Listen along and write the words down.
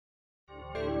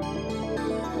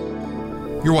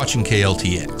You're watching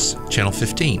KLTX, Channel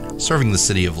 15, serving the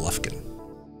City of Lufkin.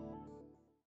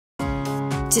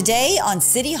 Today on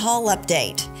City Hall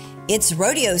Update, it's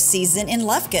rodeo season in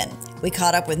Lufkin. We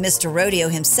caught up with Mr. Rodeo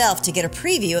himself to get a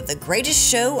preview of the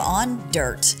greatest show on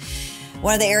dirt.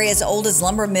 One of the area's oldest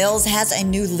lumber mills has a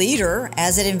new leader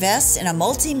as it invests in a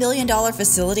multi-million-dollar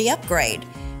facility upgrade.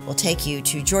 We'll take you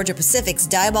to Georgia Pacific's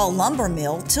Diboll lumber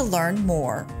mill to learn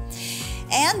more.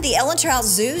 And the Trout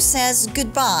Zoo says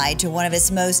goodbye to one of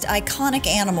its most iconic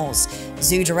animals.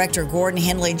 Zoo Director Gordon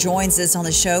Henley joins us on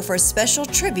the show for a special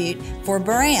tribute for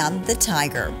Baram the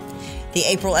tiger. The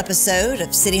April episode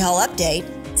of City Hall Update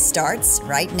starts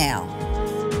right now.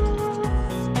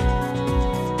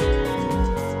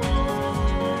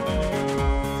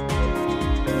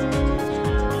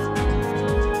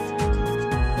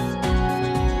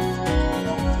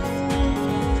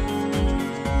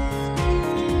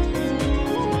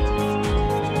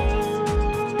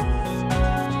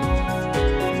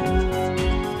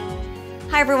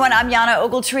 Hi everyone, I'm Yana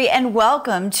Ogletree and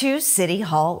welcome to City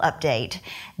Hall Update.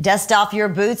 Dust off your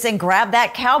boots and grab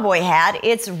that cowboy hat.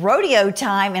 It's rodeo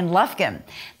time in Lufkin.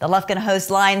 The Lufkin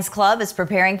Host Lions Club is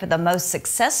preparing for the most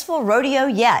successful rodeo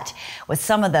yet. With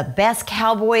some of the best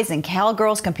cowboys and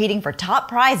cowgirls competing for top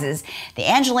prizes, the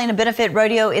Angelina Benefit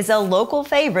Rodeo is a local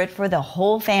favorite for the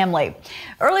whole family.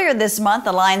 Earlier this month,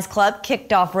 the Lions Club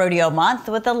kicked off Rodeo Month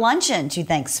with a luncheon to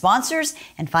thank sponsors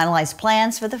and finalize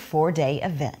plans for the 4-day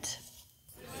event.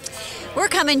 We're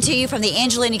coming to you from the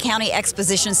Angelina County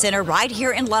Exposition Center right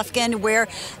here in Lufkin, where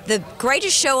the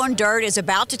greatest show on dirt is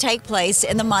about to take place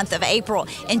in the month of April.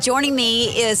 And joining me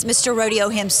is Mr. Rodeo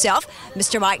himself,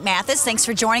 Mr. Mike Mathis. Thanks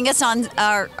for joining us on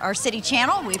our city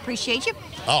channel. We appreciate you.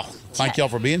 Oh, thank y'all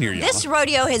for being here, Yana. This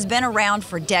rodeo has been around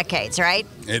for decades, right?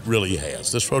 It really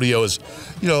has. This rodeo is,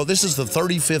 this is the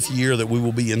 35th year that we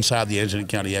will be inside the Angelina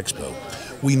County Expo.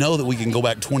 We know that we can go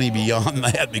back 20 beyond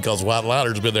that because White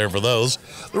Ladder's been there for those.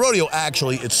 The rodeo,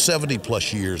 actually, it's 70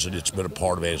 plus years that it's been a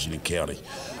part of Angelina County.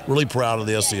 Really proud of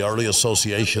this. The early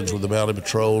associations with the Mounted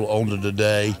Patrol on to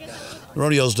today. The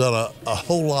rodeo's done a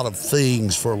whole lot of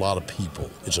things for a lot of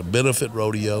people. It's a benefit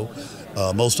rodeo.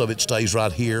 Most of it stays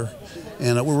right here.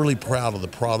 And we're really proud of the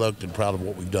product and proud of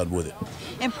what we've done with it.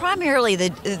 And primarily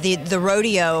the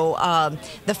rodeo,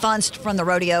 the funds from the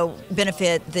rodeo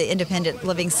benefit the Independent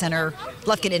Living Center,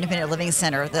 Lufkin Independent Living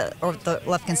Center, or the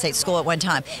Lufkin State School at one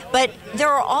time. But there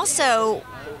are also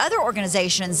other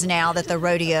organizations now that the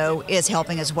rodeo is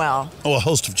helping as well. Oh, a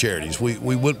host of charities.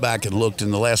 We went back and looked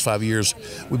in the last 5 years.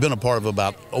 We've been a part of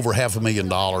about over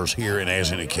 $500,000 here in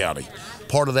Angelina County.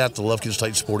 Part of that, the Lufkin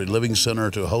State Supported Living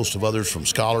Center, to a host of others, from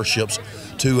scholarships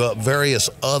to various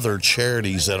other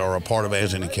charities that are a part of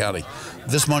Angelina County.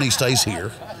 This money stays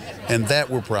here, and that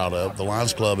we're proud of. The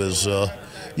Lions Club is,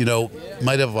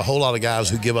 made up of a whole lot of guys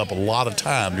who give up a lot of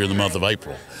time during the month of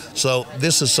April. So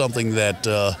this is something that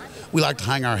we like to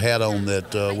hang our hat on,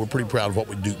 that we're pretty proud of what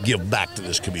we do give back to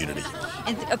this community.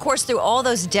 And of course, through all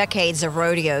those decades of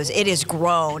rodeos, it has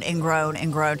grown and grown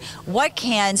and grown. What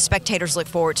can spectators look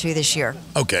forward to this year?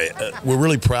 Okay, we're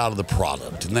really proud of the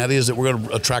product, and that is that we're going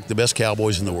to attract the best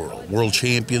cowboys in the world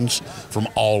champions from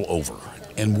all over.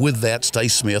 And with that,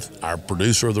 Stace Smith, our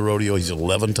producer of the rodeo, he's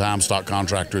 11-time stock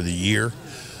contractor of the year.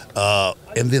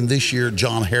 And then this year,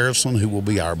 John Harrison, who will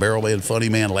be our barrel man funny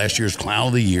man, last year's clown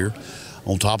of the year.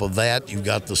 On top of that, you've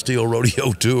got the Steel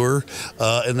Rodeo Tour,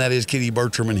 and that is Kenny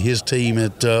Bertram and his team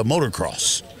at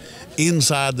Motocross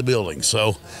inside the building.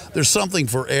 So there's something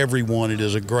for everyone. It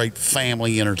is a great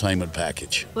family entertainment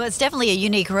package. Well, it's definitely a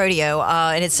unique rodeo,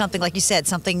 and it's something, like you said,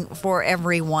 something for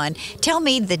everyone. Tell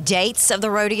me the dates of the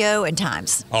rodeo and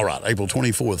times. All right, April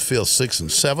 24th, 5th, 6th, and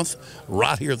 7th,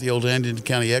 right here at the old Angelina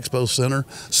County Expo Center,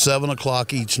 7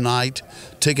 o'clock each night.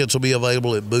 Tickets will be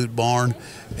available at Boot Barn,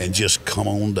 and just come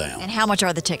on down. And how much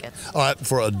are the tickets? All right,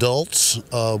 for adults,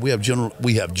 we have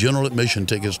general admission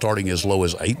tickets starting as low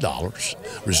as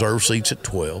 $8. Reserve seats at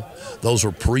 $12. Those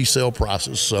are pre-sale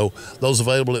prices, so those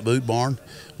available at Boot Barn.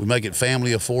 We make it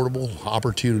family affordable,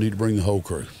 opportunity to bring the whole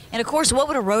crew. And of course, what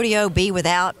would a rodeo be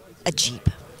without a Jeep?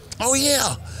 Oh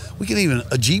yeah, we can even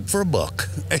a Jeep for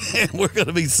 $1. And we're going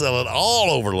to be selling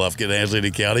all over Lufkin, Angelina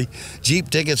County,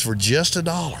 Jeep tickets for just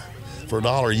 $1. For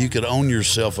 $1, you could own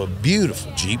yourself a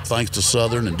beautiful Jeep, thanks to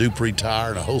Southern and Dupree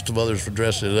Tire and a host of others for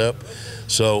dressing it up.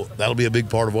 So that'll be a big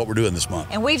part of what we're doing this month.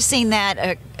 And we've seen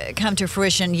that come to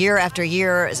fruition year after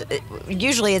year.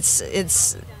 Usually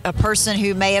it's a person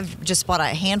who may have just bought a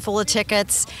handful of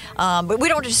tickets, but we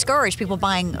don't discourage people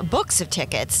buying books of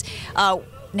tickets. Now,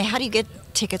 how do you get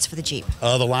tickets for the Jeep?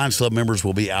 The Lions Club members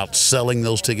will be out selling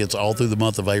those tickets all through the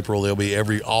month of April. They'll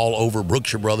be all over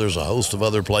Brookshire Brothers, a host of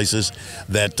other places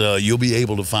that you'll be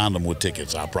able to find them with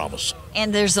tickets, I promise.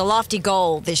 And there's a lofty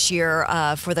goal this year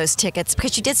for those tickets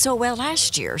because you did so well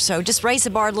last year. So just raise the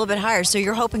bar a little bit higher. So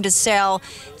you're hoping to sell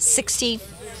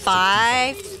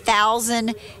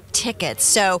 65,000 tickets.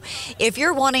 So if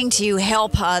you're wanting to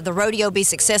help the rodeo be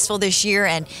successful this year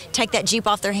and take that Jeep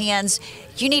off their hands,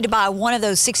 you need to buy one of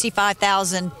those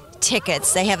 65,000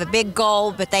 tickets. They have a big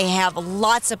goal, but they have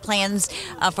lots of plans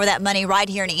for that money right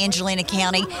here in Angelina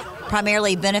County,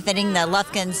 primarily benefiting the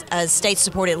Lufkin State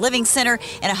Supported Living Center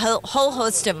and a whole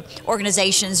host of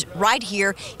organizations right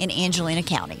here in Angelina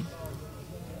County.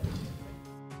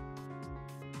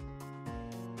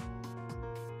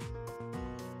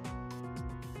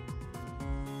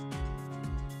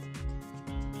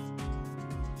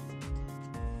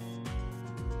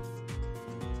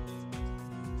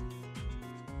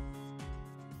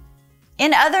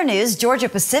 In other news, Georgia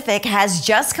Pacific has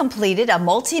just completed a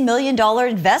multi-million-dollar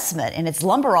investment in its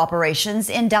lumber operations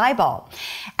in Diboll.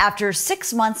 After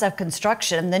 6 months of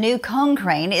construction, the new Kone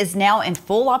crane is now in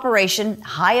full operation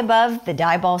high above the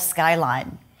Diboll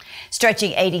skyline.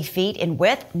 Stretching 80 feet in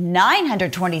width,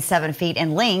 927 feet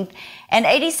in length, and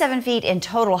 87 feet in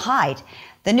total height,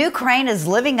 the new crane is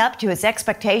living up to its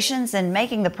expectations and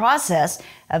making the process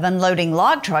of unloading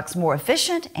log trucks more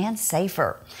efficient and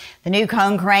safer. The new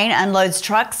Kone crane unloads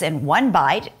trucks in one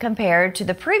bite compared to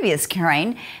the previous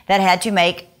crane that had to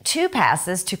make 2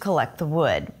 passes to collect the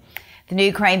wood. The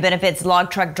new crane benefits log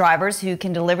truck drivers who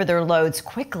can deliver their loads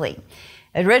quickly.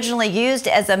 Originally used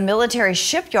as a military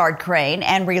shipyard crane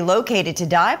and relocated to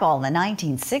Diboll in the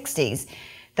 1960s,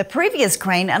 the previous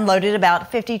crane unloaded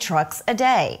about 50 trucks a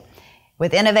day.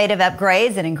 With innovative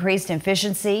upgrades and increased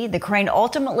efficiency, the crane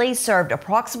ultimately served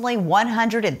approximately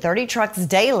 130 trucks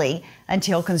daily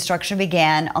until construction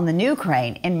began on the new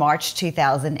crane in March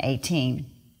 2018.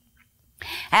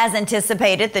 As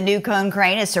anticipated, the new Kone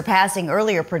crane is surpassing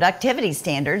earlier productivity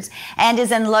standards and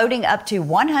is unloading up to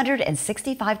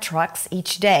 165 trucks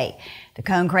each day. The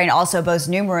Kone crane also boasts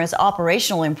numerous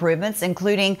operational improvements,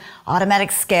 including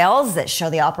automatic scales that show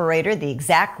the operator the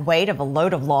exact weight of a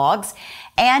load of logs,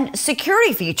 and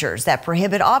security features that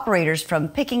prohibit operators from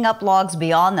picking up logs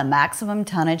beyond the maximum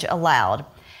tonnage allowed.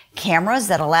 Cameras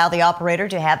that allow the operator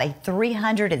to have a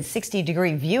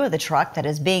 360-degree view of the truck that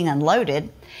is being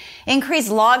unloaded, increased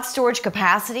log storage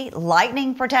capacity,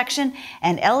 lightning protection,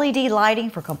 and LED lighting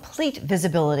for complete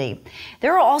visibility.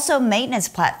 There are also maintenance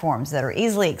platforms that are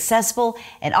easily accessible,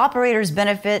 and operators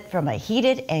benefit from a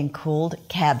heated and cooled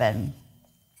cabin.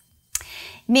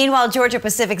 Meanwhile, Georgia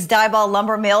Pacific's Diboll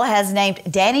Lumber Mill has named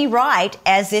Danny Wright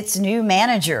as its new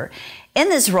manager. In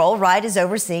this role, Wright is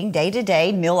overseeing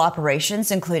day-to-day mill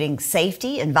operations, including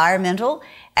safety, environmental,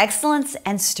 excellence,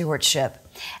 and stewardship.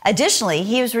 Additionally,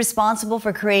 he was responsible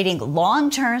for creating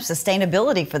long-term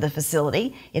sustainability for the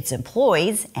facility, its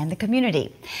employees, and the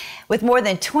community. With more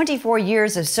than 24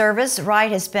 years of service,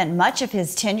 Wright has spent much of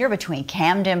his tenure between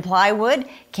Camden Plywood,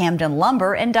 Camden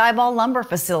Lumber, and Diboll Lumber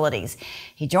facilities.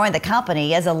 He joined the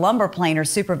company as a lumber planer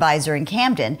supervisor in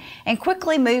Camden and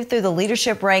quickly moved through the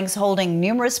leadership ranks, holding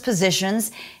numerous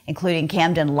positions, including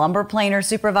Camden Lumber Planer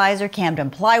Supervisor, Camden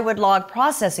Plywood Log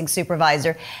Processing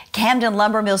Supervisor, Camden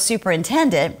Lumber Mill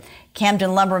Superintendent,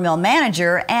 Camden Lumber Mill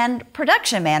Manager, and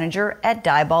Production Manager at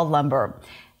Diboll Lumber.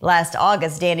 Last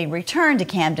August, Danny returned to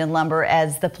Camden Lumber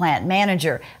as the plant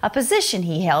manager, a position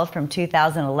he held from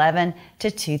 2011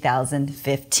 to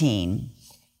 2015.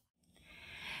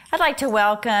 I'd like to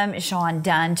welcome Shawn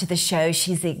Dunn to the show.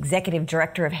 She's the executive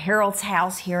director of Gerald's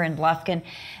House here in Lufkin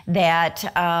that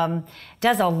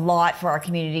does a lot for our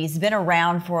community. It's been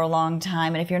around for a long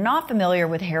time. And if you're not familiar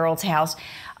with Gerald's House,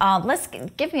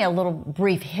 give me a little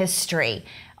brief history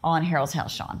on Gerald's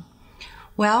House, Shawn.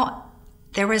 Well,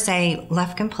 there was a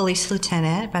Lufkin police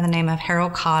lieutenant by the name of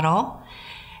Harold Cottle,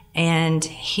 and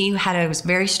he had a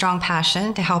very strong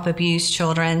passion to help abused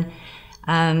children.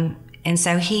 And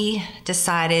so he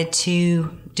decided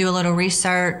to do a little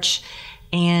research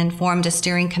and formed a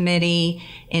steering committee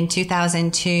in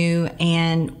 2002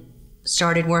 and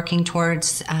started working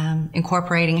towards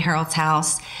incorporating Gerald's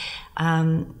House.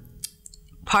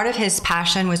 Part of his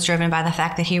passion was driven by the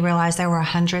fact that he realized there were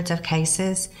hundreds of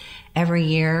cases every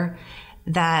year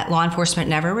that law enforcement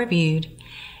never reviewed,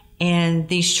 and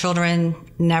these children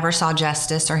never saw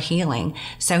justice or healing.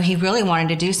 So he really wanted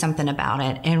to do something about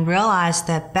it and realized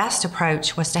the best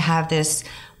approach was to have this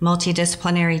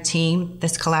multidisciplinary team,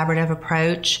 this collaborative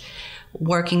approach,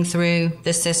 working through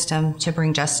the system to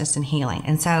bring justice and healing.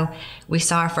 And so we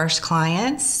saw our first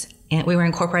clients And we were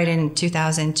incorporated in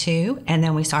 2002, and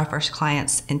then we saw our first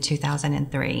clients in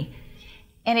 2003.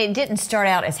 And it didn't start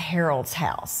out as Harold's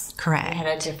House. Correct. It had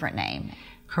a different name.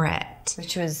 Correct.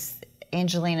 Which was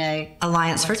Angelina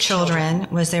Alliance for Children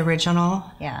was the original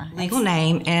legal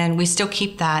name, and we still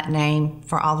keep that name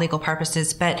for all legal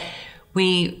purposes. But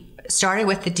we started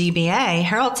with the DBA,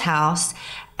 Harold's House,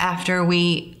 after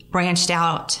we branched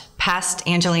out past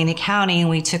Angelina County and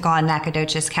we took on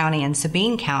Nacogdoches County and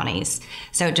Sabine counties.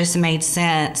 So it just made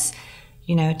sense,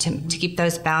 you know, to keep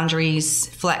those boundaries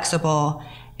flexible,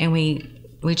 and we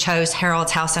chose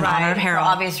Harold's House in honor of Harold.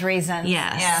 For obvious reasons.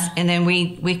 Yes. Yeah. And then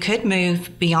we could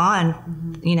move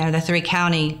beyond, you know, the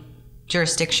 3-county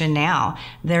jurisdiction now.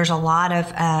 There's a lot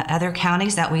of other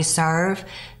counties that we serve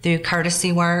through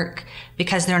courtesy work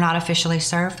because they're not officially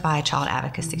served by a child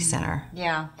advocacy center.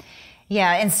 Yeah.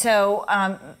 Yeah, and so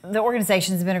the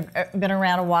organization's been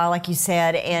around a while, like you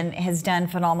said, and has done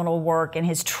phenomenal work and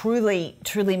has truly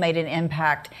made an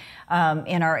impact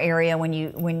in our area when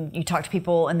you talk to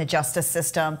people in the justice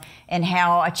system and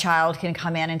how a child can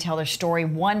come in and tell their story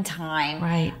one time,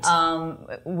 right,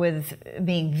 with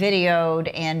being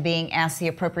videoed and being asked the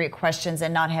appropriate questions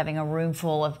and not having a room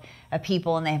full of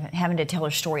people and they having to tell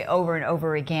their story over and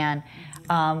over again,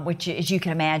 which, as you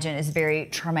can imagine, is very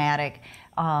traumatic.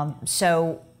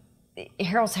 So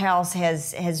Harold's House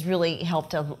has really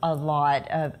helped a lot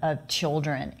of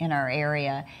children in our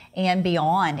area and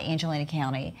beyond Angelina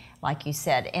County, like you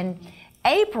said. And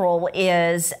April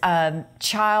is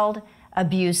Child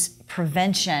Abuse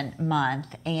Prevention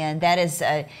Month, and that is,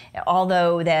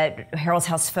 although that Harold's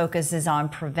House focuses on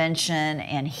prevention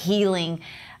and healing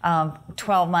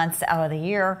 12 months out of the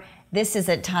year, this is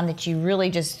a time that you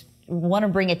really just want to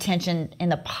bring attention in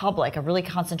the public, a really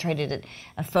concentrated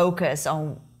focus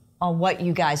on what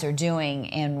you guys are doing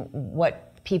and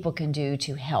what people can do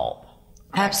to help.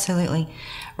 Absolutely.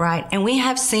 Right. And we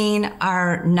have seen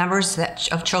our numbers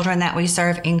of children that we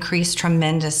serve increase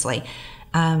tremendously.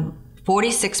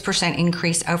 46%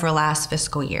 increase over last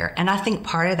fiscal year. And I think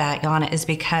part of that, Yana, is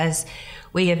because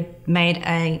we have made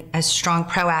a strong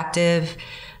proactive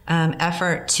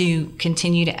effort to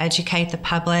continue to educate the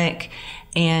public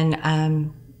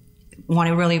and want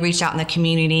to really reach out in the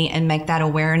community and make that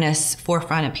awareness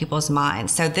forefront in people's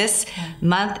minds. So this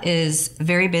month is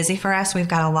very busy for us. We've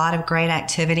got a lot of great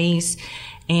activities,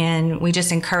 and we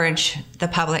just encourage the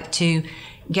public to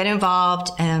get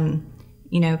involved and,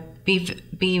 you know,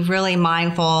 be really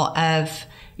mindful of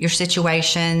your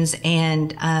situations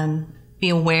and be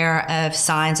aware of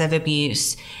signs of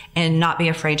abuse and not be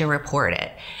afraid to report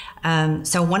it.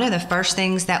 So one of the first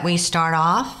things that we start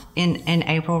off in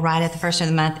April, right at the first of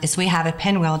the month, is we have a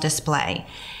pinwheel display.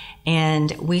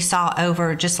 And we saw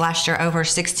just last year, over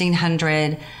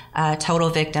 1,600 total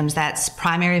victims. That's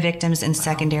primary victims and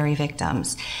secondary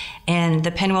victims. And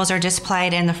the pinwheels are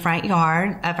displayed in the front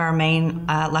yard of our main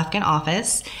Lufkin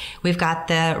office. We've got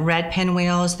the red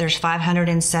pinwheels. There's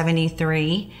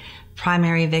 573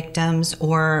 primary victims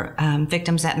or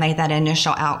victims that made that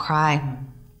initial outcry.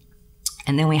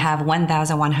 And then we have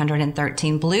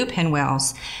 1,113 blue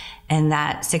pinwheels, and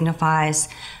that signifies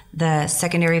the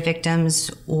secondary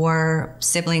victims or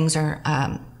siblings or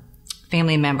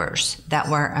family members that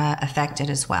were affected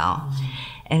as well.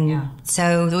 And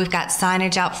so we've got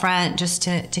signage out front just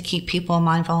to keep people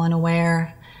mindful and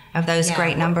aware of those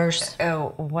great numbers.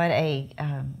 What a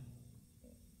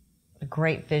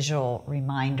great visual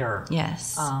reminder,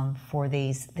 for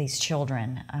these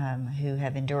children who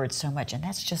have endured so much, and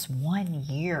that's just 1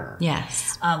 year.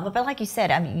 Yes. But like you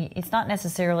said, I mean, it's not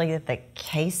necessarily that the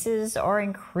cases are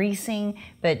increasing,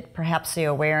 but perhaps the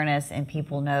awareness and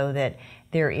people know that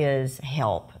there is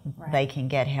help. Right. They can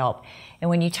get help. And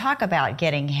when you talk about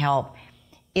getting help,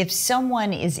 if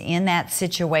someone is in that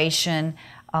situation,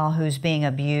 who's being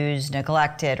abused,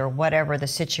 neglected, or whatever the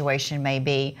situation may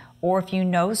be, or if you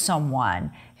know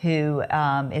someone who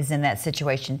is in that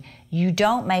situation, you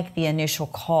don't make the initial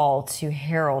call to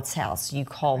Harold's House. You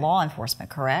call law enforcement,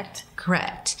 correct?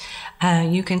 Correct.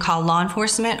 You can call law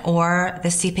enforcement or the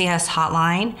CPS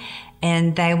hotline,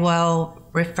 and they will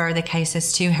refer the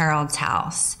cases to Harold's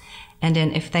House. And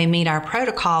then if they meet our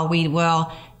protocol, we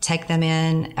will take them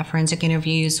in. Forensic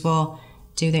interviews will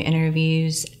do the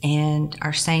interviews, and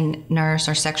our SANE nurse,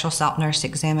 our sexual assault nurse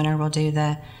examiner, will do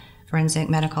the forensic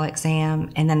medical exam,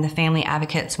 and then the family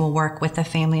advocates will work with the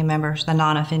family members, the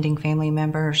non-offending family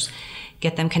members,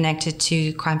 get them connected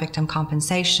to crime victim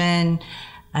compensation,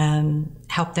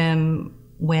 help them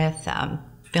with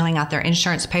filling out their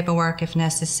insurance paperwork if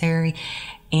necessary,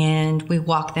 and we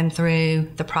walk them through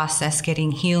the process,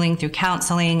 getting healing through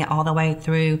counseling, all the way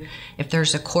through, if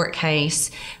there's a court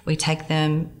case, we take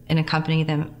them and accompany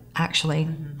them actually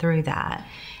through that.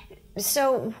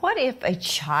 So what if a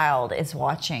child is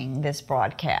watching this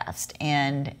broadcast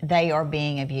and they are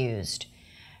being abused?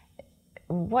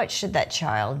 What should that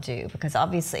child do? Because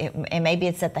obviously, and maybe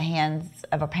it's at the hands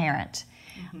of a parent.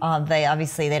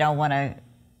 They don't want to,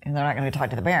 and they're not going to talk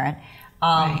to the parent.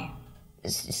 Right.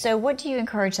 So what do you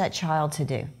encourage that child to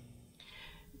do?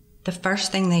 The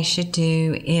first thing they should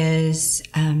do is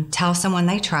tell someone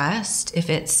they trust. If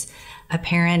it's a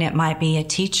parent, it might be a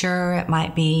teacher, it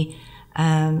might be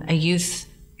a youth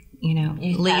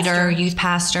leader, youth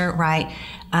pastor, right?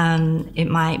 It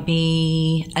might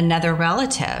be another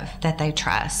relative that they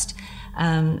trust,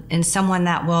 and someone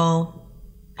that will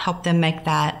help them make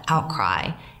that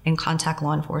outcry and contact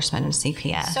law enforcement and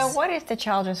CPS. So what if the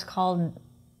child just called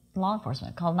law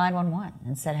enforcement, called 911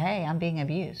 and said, hey, I'm being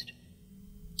abused?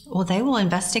 Well, they will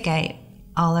investigate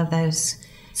all of those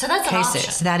so that's cases. An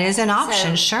option. That is an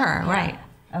option, sure, yeah. right.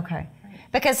 Okay.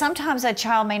 Because sometimes a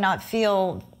child may not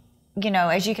feel,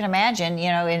 as you can imagine,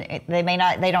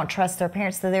 they don't trust their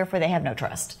parents, so therefore they have no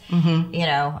trust.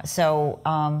 So,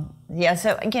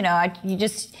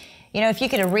 if you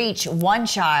could reach one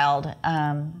child,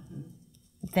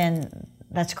 then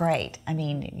that's great. I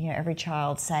mean, every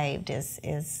child saved is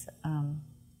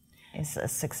a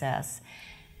success.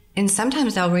 And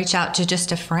sometimes they'll reach out to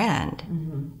just a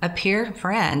friend, a peer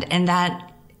friend, and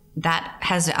that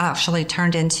has actually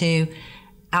turned into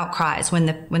outcries when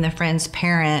the friend's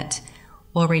parent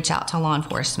will reach out to law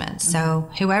enforcement. So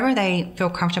whoever they feel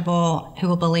comfortable, who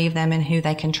will believe them, and who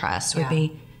they can trust would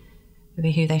be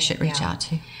who they should reach out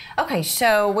to. Okay,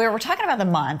 so we're talking about the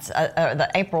months, the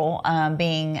April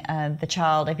being the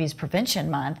Child Abuse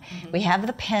Prevention Month. We have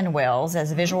the pinwheels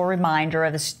as a visual reminder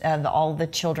of all the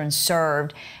children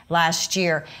served last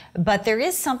year. But there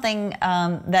is something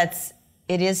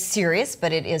it is serious,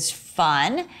 but it is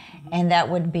fun, and that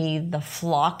would be the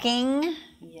flocking.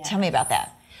 Yes. Tell me about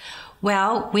that.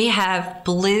 Well, we have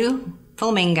blue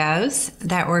flamingos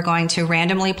that we're going to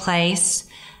randomly place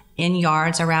in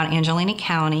yards around Angelina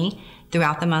County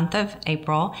throughout the month of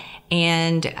April.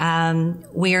 And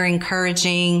we're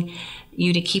encouraging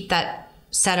you to keep that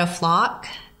set of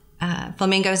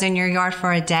flamingos in your yard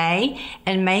for a day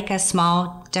and make a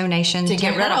small donation to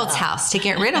Gerald's house to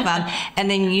get rid of them. And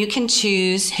then you can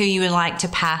choose who you would like to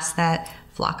pass that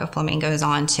flock of flamingos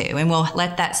on to. And we'll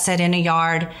let that sit in a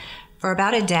yard for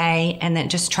about a day, and then it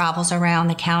just travels around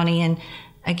the county. And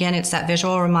again, it's that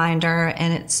visual reminder,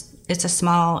 and it's a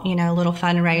small, little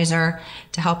fundraiser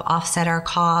to help offset our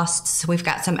costs. We've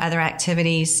got some other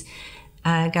activities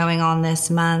going on this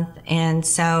month. And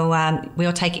so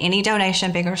we'll take any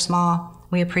donation, big or small.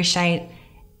 We appreciate,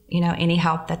 any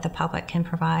help that the public can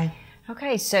provide.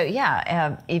 Okay, so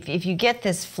if you get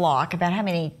this flock, about how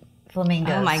many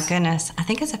flamingos? Oh my goodness, I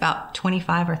think it's about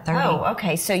 25 or 30. Oh,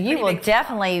 okay, so you will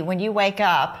definitely, when you wake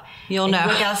up, you'll know. You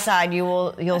look outside,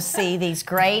 you'll see these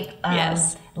great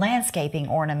yes. landscaping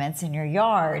ornaments in your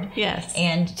yard. Yes.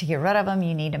 And to get rid of them,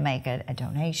 you need to make a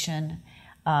donation.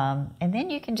 And then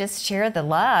you can just share the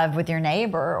love with your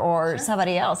neighbor or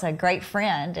somebody else, a great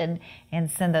friend,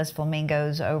 and send those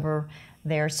flamingos over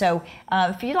there. So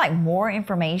if you'd like more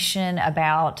information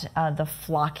about the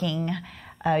flocking,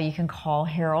 you can call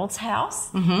Harold's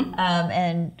house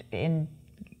and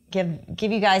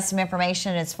give you guys some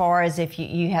information as far as if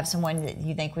you have someone that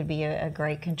you think would be a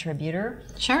great contributor.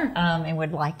 Sure. And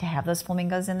would like to have those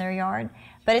flamingos in their yard.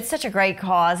 But it's such a great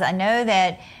cause. I know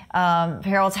that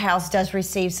Harold's house does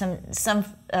receive some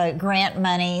grant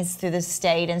monies through the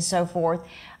state and so forth,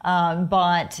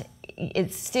 but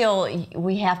it's still,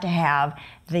 we have to have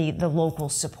the local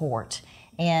support.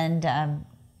 And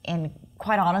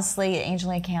quite honestly,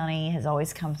 Angelina County has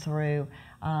always come through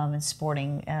in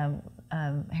supporting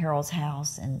Harold's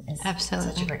house, and it's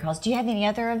absolutely such a great cause. Do you have any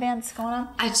other events going on?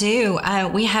 I do.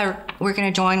 We're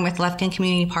going to join with Lufkin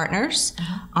Community Partners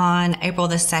on April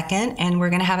the 2nd, and we're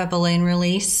going to have a balloon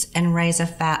release and raise a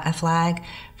flag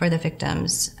for the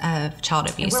victims of child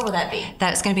abuse. And where will that be?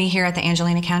 That's going to be here at the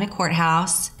Angelina County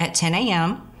Courthouse at 10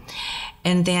 a.m.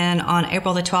 And then on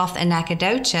April the 12th in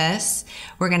Nacogdoches,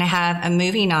 we're going to have a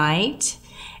movie night,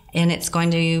 and it's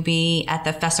going to be at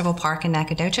the Festival Park in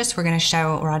Nacogdoches. We're going to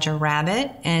show Roger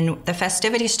Rabbit, and the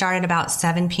festivities start at about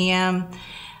 7 p.m.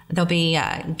 There'll be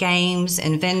games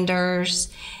and vendors,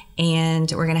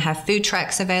 and we're going to have food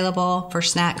trucks available for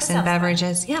snacks and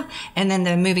beverages. Fun. Yeah, and then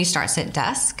the movie starts at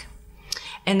dusk.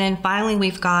 And then finally,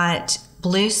 we've got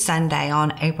Blue Sunday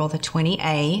on April the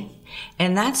 28th.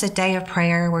 And that's a day of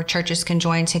prayer where churches can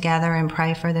join together and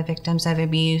pray for the victims of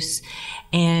abuse.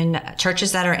 And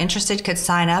churches that are interested could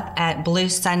sign up at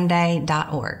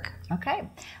bluesunday.org. Okay,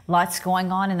 lots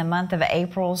going on in the month of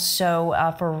April. So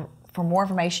for more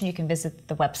information, you can visit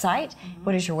the website.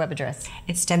 What is your web address?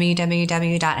 It's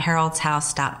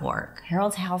www.heraldshouse.org.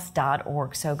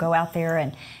 heraldshouse.org. So go out there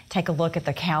and take a look at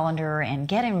the calendar and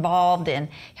get involved and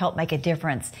help make a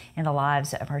difference in the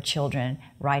lives of our children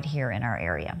right here in our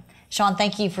area. Shawn,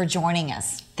 thank you for joining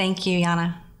us. Thank you,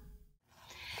 Yana.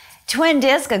 Twin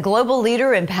Disc, a global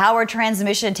leader in power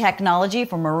transmission technology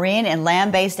for marine and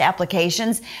land-based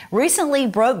applications, recently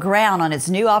broke ground on its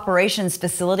new operations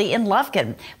facility in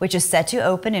Lufkin, which is set to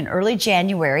open in early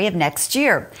January of next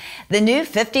year. The new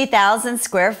 50,000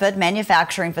 square foot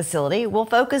manufacturing facility will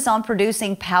focus on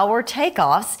producing power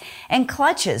takeoffs and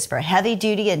clutches for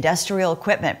heavy-duty industrial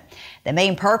equipment. The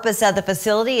main purpose of the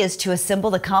facility is to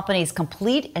assemble the company's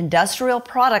complete industrial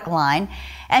product line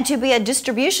and to be a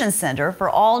distribution center for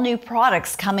all new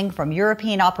products coming from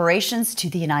European operations to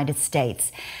the United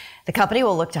States. The company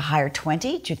will look to hire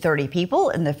 20 to 30 people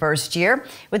in the first year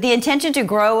with the intention to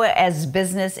grow as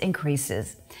business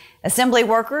increases. Assembly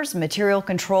workers, material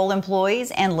control employees,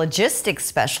 and logistics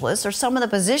specialists are some of the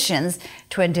positions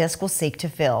Twin Disc will seek to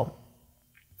fill.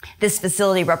 This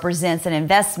facility represents an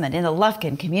investment in the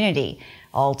Lufkin community.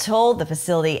 All told, the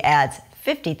facility adds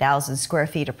 50,000 square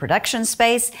feet of production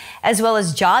space, as well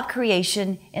as job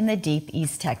creation in the deep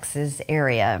East Texas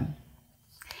area.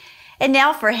 And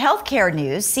now for healthcare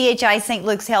news, CHI St.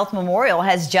 Luke's Health Memorial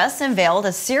has just unveiled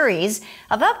a series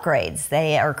of upgrades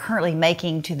they are currently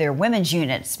making to their women's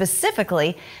unit,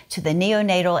 specifically to the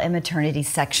neonatal and maternity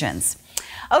sections.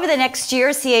 Over the next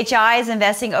year, CHI is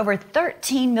investing over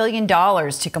 $13 million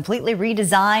to completely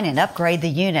redesign and upgrade the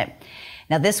unit.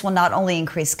 Now, this will not only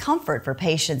increase comfort for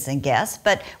patients and guests,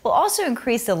 but will also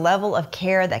increase the level of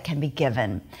care that can be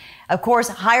given. Of course,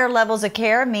 higher levels of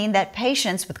care mean that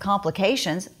patients with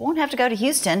complications won't have to go to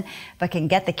Houston, but can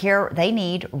get the care they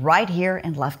need right here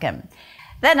in Lufkin.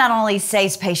 That not only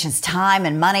saves patients time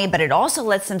and money, but it also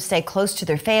lets them stay close to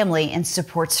their family and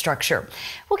support structure.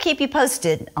 We'll keep you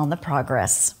posted on the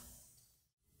progress.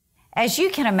 As you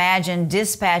can imagine,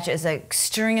 dispatch is an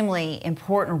extremely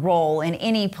important role in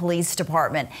any police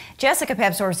department. Jessica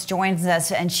Pebsworth joins us,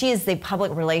 and she is the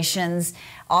public relations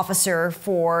officer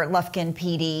for Lufkin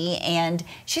PD, and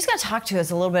she's going to talk to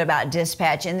us a little bit about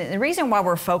dispatch. And the reason why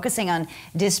we're focusing on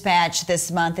dispatch this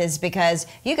month is because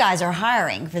you guys are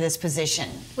hiring for this position.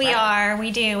 We are.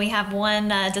 We do. We have one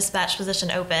dispatch position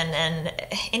open, and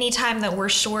anytime that we're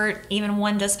short even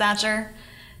one dispatcher,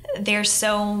 there's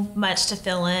so much to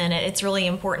fill in. It's really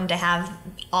important to have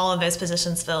all of those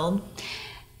positions filled.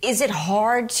 Is it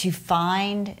hard to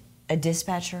find a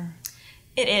dispatcher?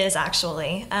 It is,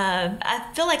 actually. I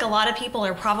feel like a lot of people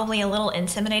are probably a little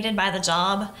intimidated by the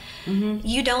job.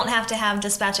 You don't have to have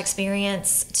dispatch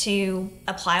experience to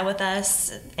apply with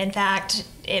us. In fact,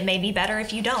 it may be better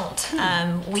if you don't.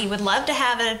 We would love to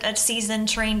have a seasoned,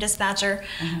 trained dispatcher,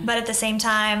 but at the same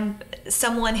time,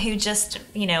 someone who just,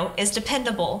 is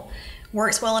dependable,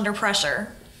 works well under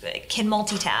pressure, can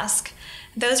multitask.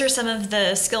 Those are some of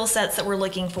the skill sets that we're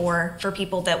looking for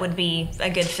people that would be a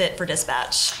good fit for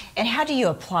dispatch. And how do you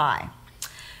apply?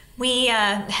 We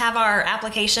have our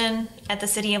application at the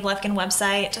City of Lufkin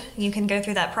website. You can go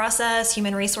through that process.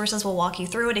 Human Resources will walk you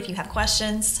through it if you have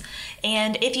questions.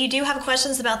 And if you do have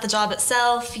questions about the job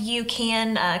itself, you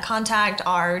can contact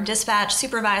our dispatch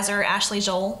supervisor, Ashley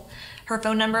Joel. Her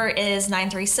phone number is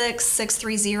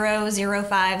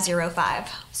 936-630-0505.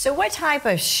 So what type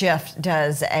of shift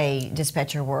does a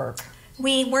dispatcher work?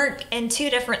 We work in two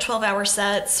different 12-hour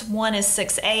sets. One is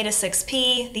 6A to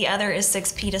 6P. The other is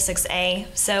 6P to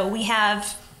 6A. So we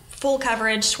have full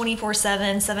coverage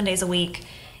 24/7, 7 days a week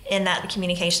in that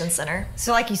communications center.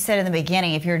 So like you said in the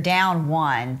beginning, if you're down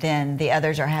one, then the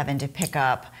others are having to pick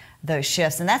up those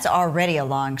shifts, and that's already a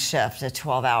long shift, a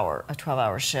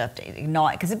 12-hour shift,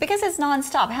 because it's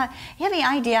nonstop. You have any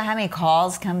idea how many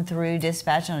calls come through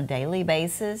dispatch on a daily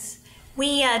basis?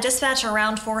 We dispatch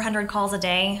around 400 calls a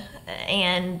day,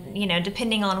 and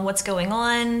depending on what's going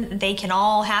on, they can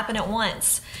all happen at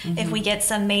once. If we get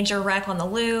some major wreck on the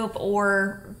loop,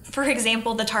 or for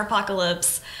example, the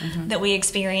tarpocalypse that we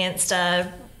experienced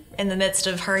in the midst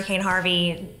of Hurricane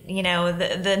Harvey,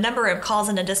 the number of calls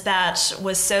into dispatch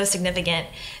was so significant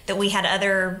that we had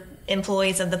other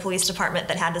employees of the police department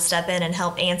that had to step in and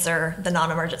help answer the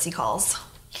non-emergency calls.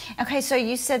 Okay, so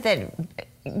you said that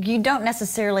you don't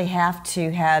necessarily have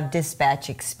to have dispatch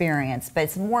experience, but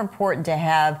it's more important to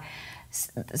have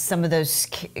some of those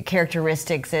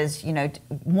characteristics as, you know,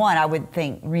 one, I would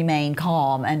think remain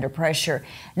calm under pressure.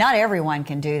 Not everyone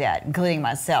can do that, including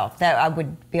myself. That I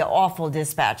would be an awful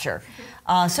dispatcher.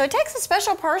 So it takes a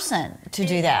special person to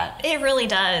do that. It really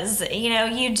does. You know,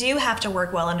 you do have to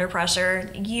work well under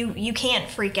pressure. You can't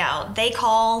freak out. They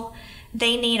call,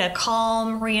 they need a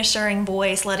calm, reassuring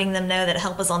voice letting them know that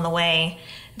help is on the way.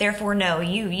 Therefore, no,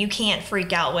 you can't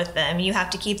freak out with them. You have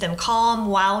to keep them calm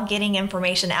while getting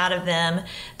information out of them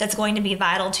that's going to be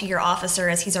vital to your officer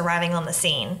as he's arriving on the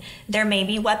scene. There may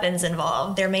be weapons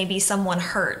involved. There may be someone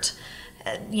hurt.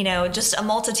 You know, just a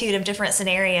multitude of different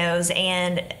scenarios,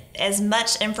 and as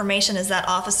much information as that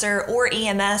officer or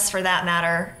EMS for that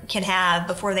matter can have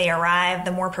before they arrive,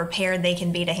 the more prepared they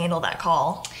can be to handle that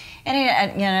call.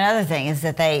 And you know, another thing is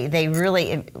that they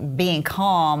really, being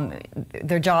calm,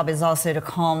 their job is also to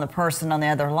calm the person on the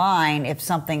other line if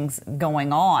something's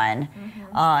going on,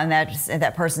 and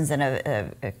that person's in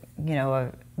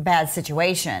a bad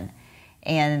situation,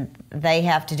 and they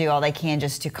have to do all they can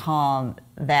just to calm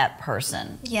that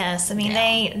person. Yes, I mean,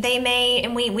 they may,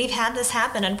 and we've had this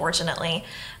happen, unfortunately.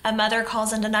 A mother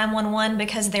calls into 911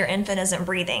 because their infant isn't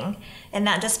breathing, and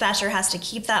that dispatcher has to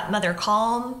keep that mother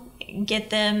calm,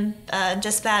 get them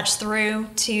dispatched through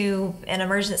to an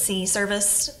emergency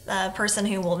service person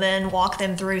who will then walk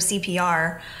them through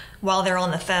CPR while they're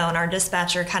on the phone. Our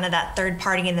dispatcher, kind of that third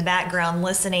party in the background,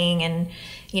 listening and,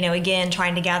 you know, again,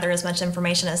 trying to gather as much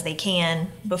information as they can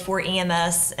before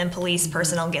EMS and police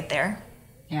personnel get there.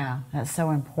 Yeah, that's so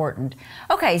important.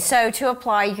 Okay, so to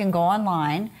apply, you can go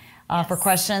online. For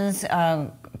questions,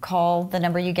 call the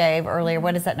number you gave earlier.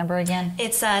 What is that number again?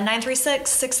 It's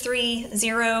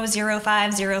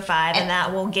 936-630-0505, and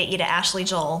that will get you to Ashley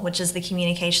Joel, which is the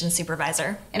communications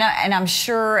supervisor. And I'm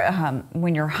sure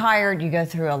when you're hired, you go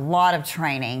through a lot of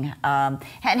training. And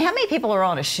how many people are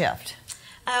on a shift?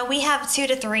 We have 2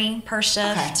 to 3 per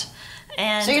shift. Okay.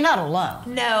 And so you're not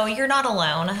alone. No, you're not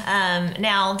alone.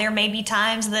 Now, there may be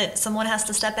times that someone has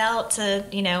to step out to,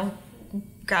 you know,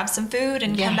 grab some food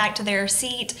and come back to their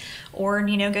seat, or,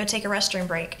 you know, go take a restroom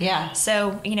break. Yeah.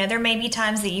 So, you know, there may be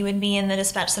times that you would be in the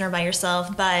dispatch center by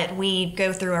yourself, but we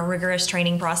go through a rigorous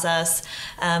training process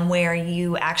where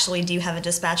you actually do have a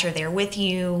dispatcher there with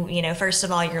you. You know, first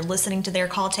of all, you're listening to their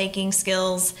call taking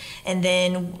skills, and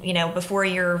then, you know, before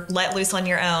you're let loose on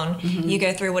your own, you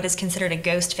go through what is considered a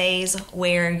ghost phase,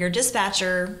 where your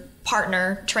dispatcher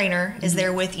partner, trainer, is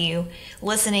there with you,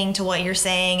 listening to what you're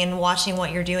saying and watching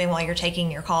what you're doing while you're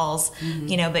taking your calls,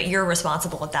 you know, but you're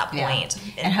responsible at that point.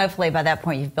 Yeah. And hopefully by that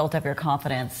point you've built up your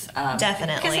confidence.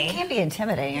 Definitely. Because it can be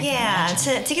intimidating. Yeah,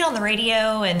 to get on the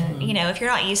radio and, you know, if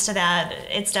you're not used to that,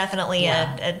 it's definitely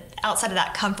a outside of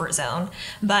that comfort zone.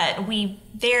 But we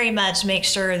very much make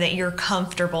sure that you're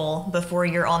comfortable before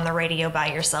you're on the radio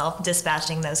by yourself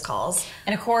dispatching those calls.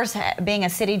 And of course, being a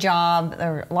city job,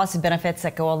 there are lots of benefits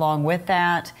that go along with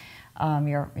that,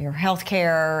 your health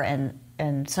care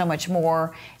and so much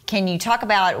more. Can you talk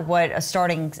about what a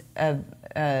starting,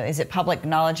 is it public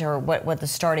knowledge, or what the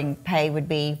starting pay would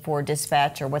be for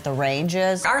dispatch, or what the range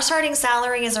is? Our starting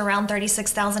salary is around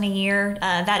 $36,000 a year.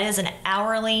 That is an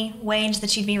hourly wage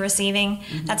that you'd be receiving.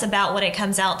 That's about what it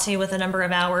comes out to with the number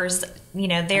of hours. You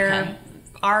know, there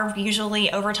are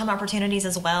usually overtime opportunities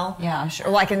as well. Yeah, sure.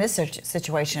 Like in this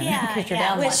situation, because you're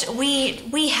down which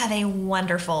we have a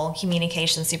wonderful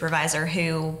communication supervisor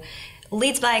who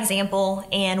leads by example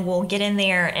and will get in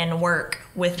there and work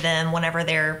with them whenever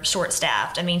they're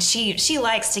short-staffed. I mean, she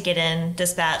likes to get in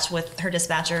dispatch with her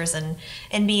dispatchers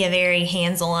and be a very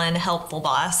hands-on, helpful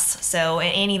boss. So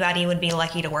anybody would be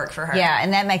lucky to work for her. Yeah,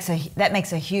 and that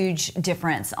makes a huge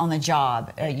difference on the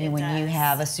job when you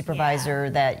have a supervisor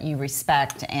that you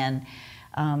respect and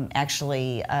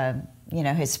actually you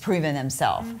know, has proven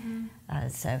themselves.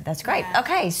 So that's great. Yeah.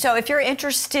 Okay, so if you're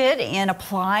interested in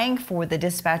applying for the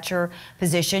dispatcher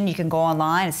position, you can go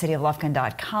online at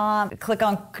cityoflufkin.com, click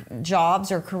on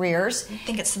jobs or careers. I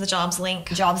think it's the jobs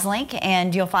link. Jobs link,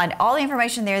 and you'll find all the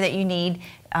information there that you need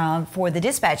for the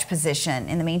dispatch position.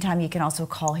 In the meantime, you can also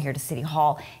call here to City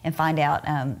Hall and find out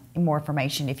more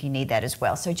information if you need that as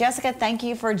well. So Jessica, thank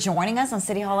you for joining us on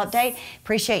City Hall Update.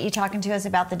 Appreciate you talking to us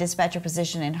about the dispatcher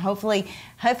position, and hopefully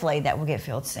that will get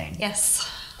filled soon.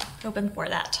 Yes. Open for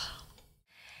that.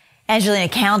 Angelina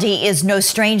County is no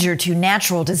stranger to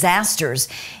natural disasters.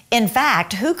 In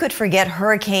fact, who could forget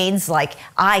hurricanes like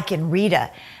Ike and Rita?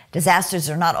 Disasters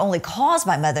are not only caused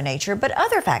by Mother Nature, but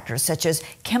other factors such as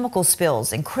chemical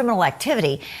spills and criminal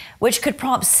activity, which could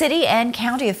prompt city and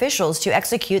county officials to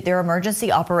execute their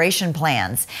emergency operation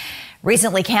plans.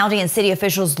 Recently, county and city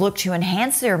officials looked to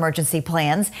enhance their emergency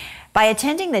plans by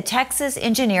attending the Texas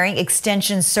Engineering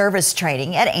Extension Service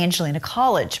training at Angelina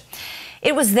College.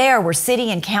 It was there where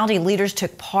city and county leaders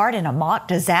took part in a mock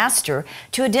disaster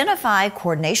to identify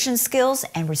coordination skills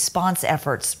and response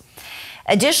efforts.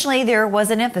 Additionally, there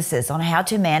was an emphasis on how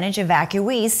to manage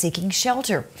evacuees seeking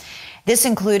shelter. This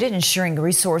included ensuring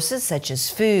resources such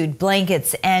as food,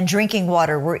 blankets, and drinking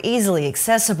water were easily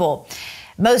accessible.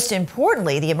 Most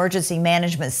importantly, the Emergency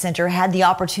Management Center had the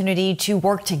opportunity to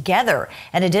work together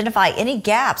and identify any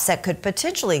gaps that could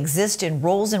potentially exist in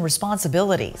roles and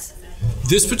responsibilities.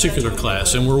 This particular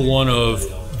class, and we're one of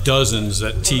dozens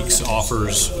that TEEX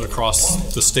offers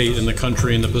across the state and the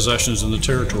country and the possessions and the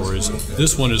territories,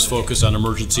 this one is focused on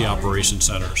emergency operation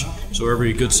centers. So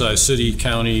every good-sized city,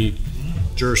 county,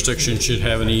 jurisdiction should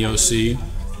have an EOC,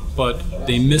 but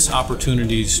they miss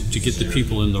opportunities to get the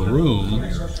people in the room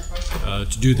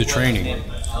to do the training.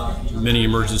 Many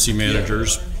emergency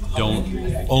managers don't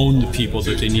own the people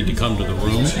that they need to come to the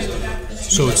room,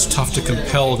 so it's tough to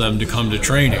compel them to come to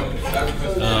training.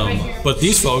 But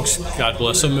these folks, God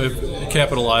bless them, have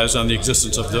capitalized on the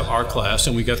existence of our class,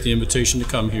 and we got the invitation to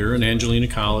come here, and Angelina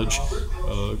College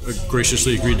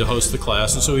graciously agreed to host the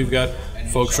class. And so we've got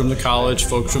folks from the college,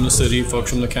 folks from the city,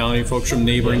 folks from the county, folks from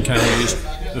neighboring counties,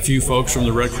 a few folks from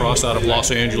the Red Cross out of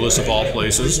Los Angeles, of all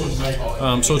places.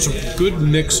 So it's a good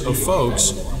mix of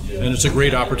folks, and it's a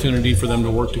great opportunity for them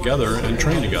to work together and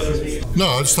train together. No,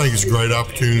 I just think it's a great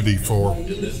opportunity for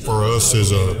us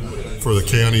for the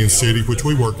county and city, which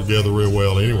we work together real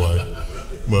well anyway.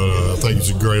 But I think it's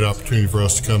a great opportunity for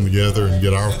us to come together and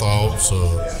get our thoughts,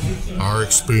 our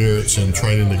experience in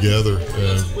training together.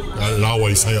 And it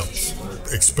always helps,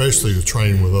 especially to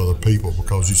train with other people,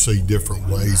 because you see different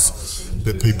ways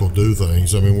that people do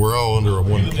things. I mean, we're all under a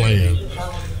one plan,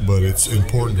 but it's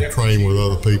important to train with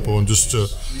other people, and just to,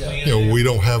 we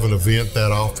don't have an event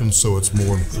that often, so it's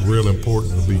real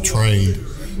important to be trained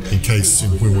in case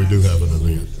when we do have an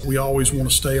event. We always want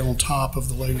to stay on top of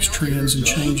the latest trends and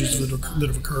changes that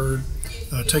have occurred.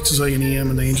 Texas A&M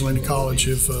and the Angelina College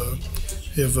have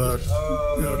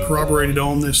corroborated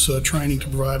on this training to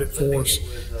provide it for us,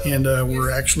 and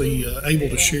we're actually able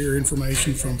to share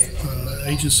information from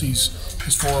agencies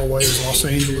as far away as Los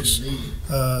Angeles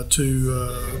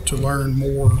to learn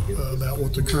more about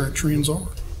what the current trends are.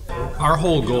 Our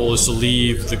whole goal is to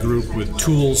leave the group with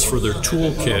tools for their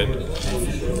toolkit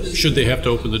should they have to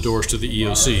open the doors to the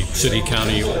EOC, city,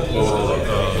 county, or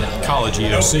college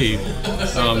EOC.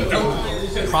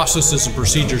 Processes and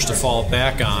procedures to fall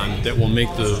back on that will make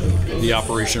the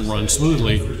operation run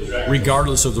smoothly,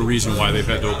 regardless of the reason why they've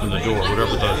had to open the door,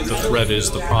 whatever the threat is,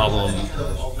 the problem,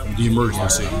 the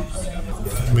emergency.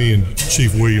 Me and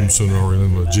Chief Williamson are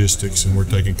in logistics, and we're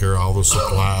taking care of all the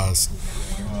supplies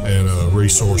and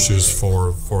resources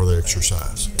for the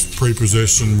exercise.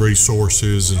 Preposition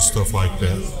resources and stuff like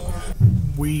that.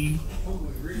 We,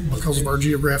 because of our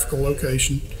geographical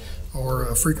location,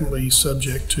 are frequently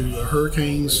subject to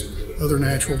hurricanes, other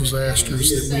natural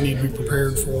disasters that we need to be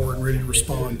prepared for and ready to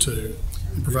respond to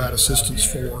and provide assistance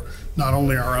for not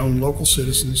only our own local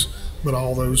citizens, but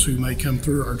all those who may come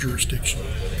through our jurisdiction.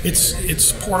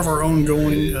 It's part of our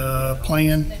ongoing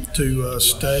plan to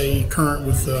stay current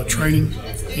with training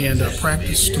and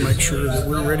practice to make sure that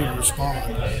we're ready to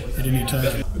respond at any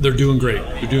time. They're doing great.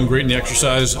 They're doing great in the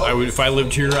exercise. If I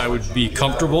lived here, I would be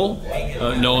comfortable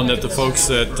knowing that the folks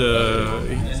that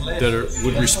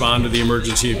would respond to the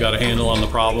emergency have got a handle on the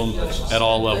problem at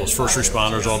all levels, first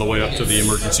responders all the way up to the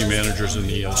emergency managers in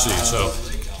the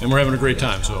EOC. And we're having a great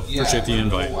time, so appreciate the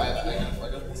invite.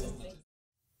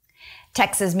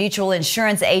 Texas Mutual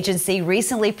Insurance Agency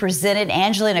recently presented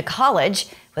Angelina College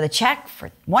with a check for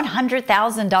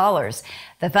 $100,000.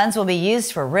 The funds will be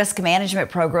used for risk management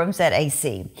programs at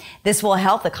AC. This will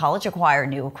help the college acquire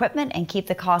new equipment and keep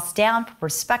the costs down for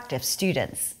prospective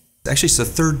students. Actually, it's the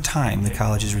third time the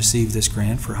college has received this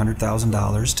grant for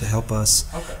 $100,000 to help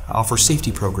us offer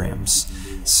safety programs.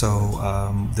 So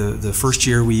the first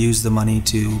year we used the money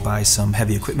to buy some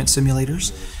heavy equipment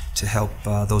simulators to help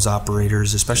those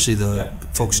operators, especially the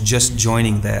folks just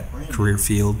joining that career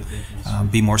field,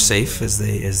 be more safe as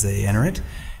they enter it.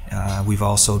 We've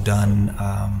also done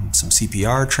some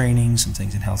CPR training, some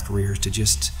things in health careers to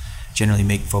just generally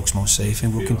make folks more safe,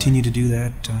 and we'll continue to do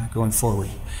that going forward.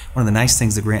 One of the nice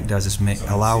things the grant does is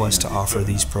allow us to offer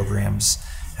these programs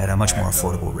at a much more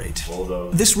affordable rate.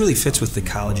 This really fits with the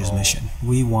college's mission.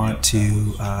 We want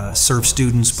to serve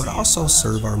students, but also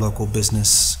serve our local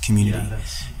business community.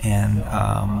 And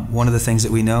one of the things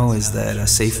that we know is that a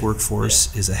safe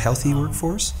workforce is a healthy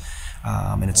workforce.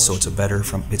 and it's better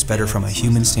from a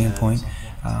human standpoint,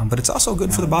 but it's also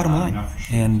good for the bottom line.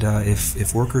 And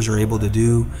if workers are able to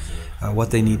do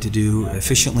what they need to do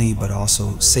efficiently but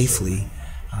also safely,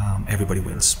 everybody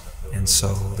wins. And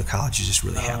so the college is just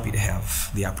really happy to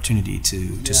have the opportunity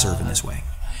to serve in this way.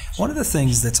 One of the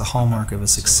things that's a hallmark of a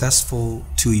successful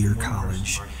two-year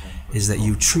college is that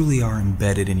you truly are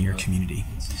embedded in your community.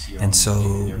 And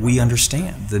so we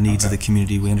understand the needs of the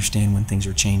community. We understand when things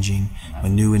are changing,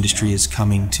 when new industry is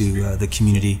coming to the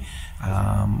community.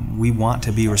 We want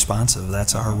to be responsive.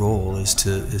 That's our role, is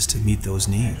to meet those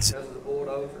needs.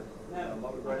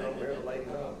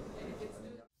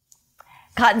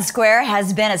 Cotton Square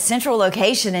has been a central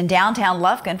location in downtown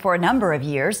Lufkin for a number of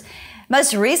years.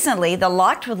 Most recently, the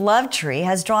Locked with Love tree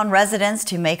has drawn residents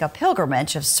to make a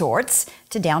pilgrimage of sorts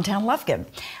to downtown Lufkin.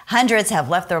 Hundreds have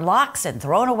left their locks and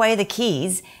thrown away the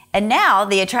keys, and now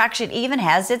the attraction even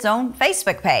has its own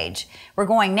Facebook page. We're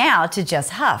going now to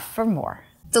Jess Huff for more.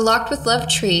 The Locked with Love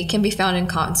tree can be found in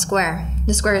Cotton Square.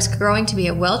 The square is growing to be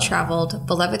a well-traveled,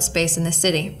 beloved space in the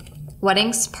city.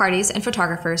 Weddings, parties, and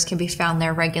photographers can be found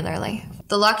there regularly.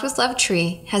 The Locked with Love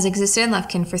tree has existed in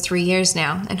Lufkin for 3 years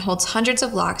now and holds hundreds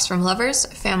of locks from lovers,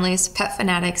 families, pet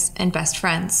fanatics, and best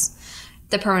friends.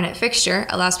 The permanent fixture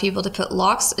allows people to put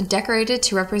locks decorated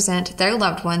to represent their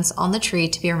loved ones on the tree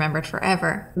to be remembered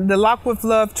forever. The Locked with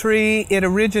Love tree, it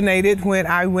originated when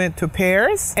I went to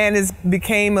Paris, and it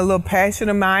became a little passion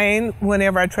of mine.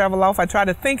 Whenever I travel off, I try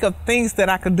to think of things that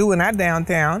I could do in our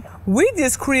downtown. We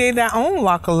just created our own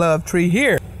Lock of Love tree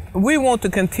here. We want to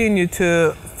continue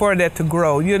for that to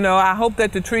grow. You know, I hope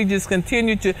that the tree just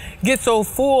continue to get so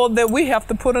full that we have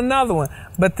to put another one.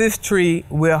 But this tree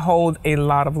will hold a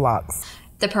lot of locks.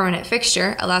 The permanent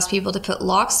fixture allows people to put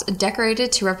locks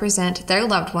decorated to represent their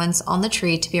loved ones on the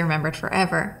tree to be remembered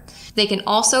forever. They can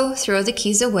also throw the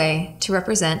keys away to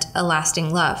represent a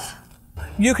lasting love.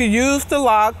 You can use the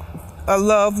Lock of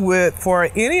Love for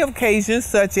any occasion,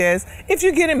 such as if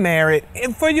you're getting married,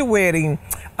 for your wedding.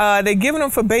 They're giving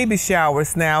them for baby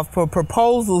showers now, for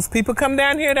proposals. People come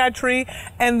down here to our tree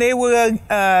and they will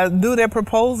do their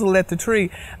proposal at the tree.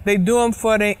 They do them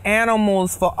for the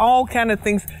animals, for all kind of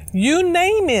things. You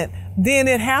name it, then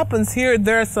it happens here.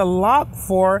 There's a lock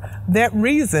for that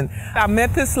reason. I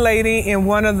met this lady in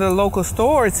one of the local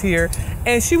stores here,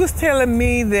 and she was telling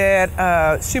me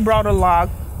that she brought a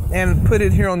lock and put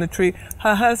it here on the tree.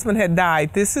 Her husband had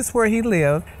died. This is where he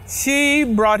lived. She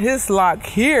brought his lock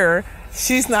here.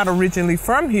 She's not originally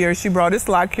from here. She brought this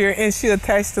lock here and she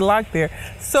attached the lock there.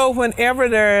 So whenever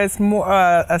there's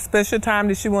a special time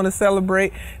that she want to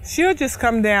celebrate, she'll just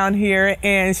come down here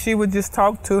and she would just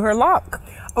talk to her lock.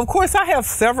 Of course, I have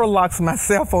several locks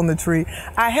myself on the tree.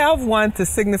 I have one to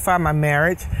signify my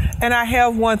marriage, and I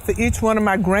have one for each one of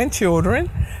my grandchildren.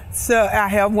 So I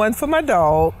have one for my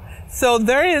dog. So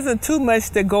there isn't too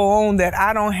much that go on that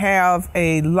I don't have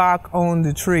a lock on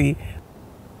the tree.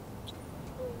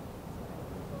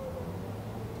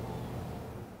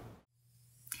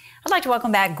 I'd like to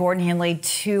welcome back Gordon Henley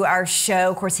to our show.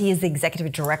 Of course, he is the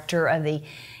executive director of the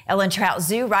Ellen Trout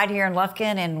Zoo right here in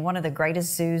Lufkin, and one of the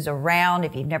greatest zoos around.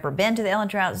 If you've never been to the Ellen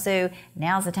Trout Zoo,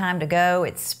 now's the time to go.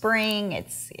 It's spring.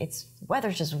 It's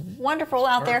weather's just wonderful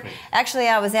out there. Actually,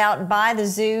 I was out by the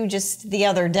zoo just the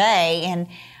other day, and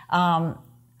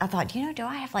I thought, you know, do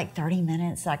I have like 30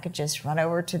 minutes? I could just run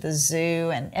over to the zoo.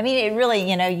 And I mean, it really,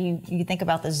 you know, you think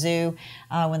about the zoo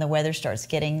when the weather starts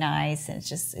getting nice, and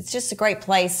it's just a great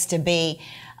place to be.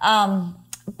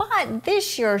 But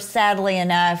this year, sadly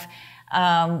enough,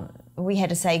 we had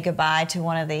to say goodbye to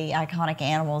one of the iconic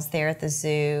animals there at the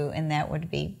zoo, and that would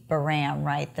be Baram,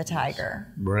 right? The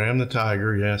tiger. Baram the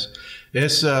tiger, yes.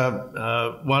 It's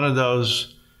one of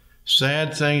those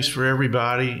sad things for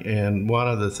everybody, and one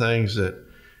of the things that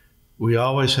we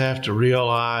always have to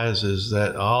realize is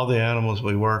that all the animals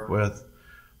we work with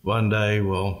one day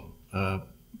will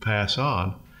pass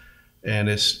on,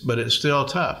 but it's still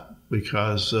tough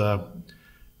because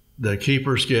the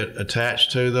keepers get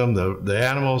attached to them. The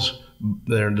animals,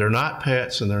 they're not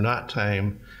pets and they're not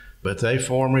tame, but they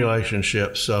form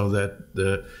relationships so that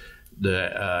the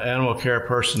animal care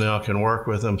personnel can work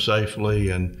with them safely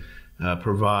and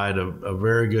provide a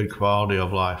very good quality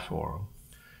of life for them.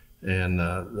 And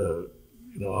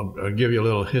I'll give you a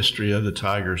little history of the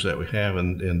tigers that we have,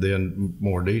 and then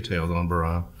more details on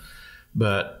Baram.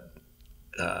 But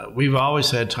we've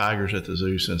always had tigers at the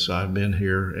zoo since I've been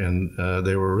here, and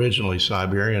they were originally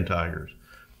Siberian tigers.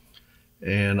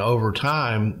 And over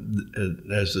time,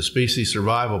 as the species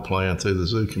survival plan through the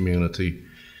zoo community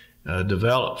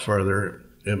developed further,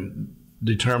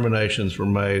 determinations were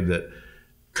made that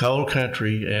cold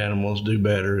country animals do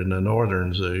better in the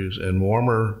northern zoos, and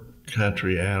warmer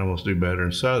country animals do better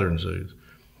in southern zoos.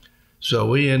 So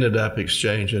we ended up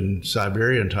exchanging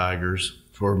Siberian tigers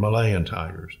for Malayan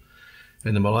tigers.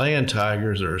 And the Malayan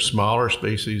tigers are a smaller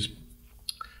species,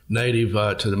 native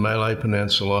to the Malay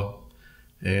Peninsula,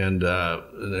 and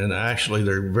actually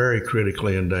they're very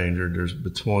critically endangered. There's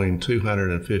between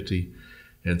 250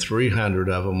 and 300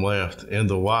 of them left in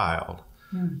the wild.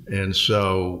 And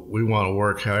so we want to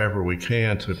work however we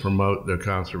can to promote the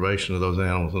conservation of those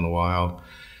animals in the wild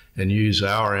and use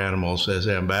our animals as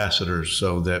ambassadors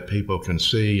so that people can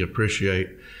see, appreciate,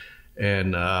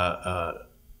 and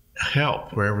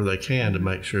help wherever they can to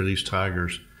make sure these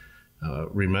tigers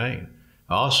remain.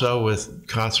 Also, with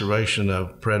conservation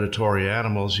of predatory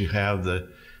animals, you have the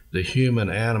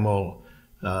human-animal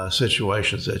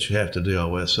situations that you have to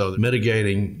deal with. So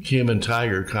mitigating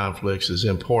human-tiger conflicts is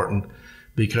important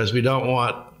because we don't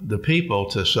want the people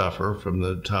to suffer from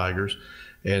the tigers,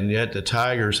 and yet the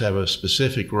tigers have a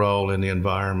specific role in the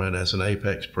environment as an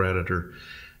apex predator.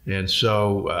 And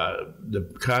so the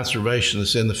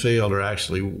conservationists in the field are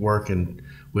actually working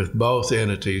with both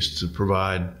entities to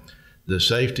provide the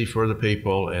safety for the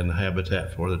people and the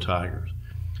habitat for the tigers.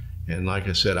 And like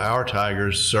I said, our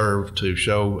tigers serve to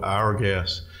show our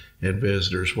guests and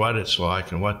visitors what it's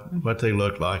like and what they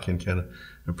look like and can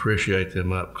appreciate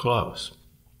them up close.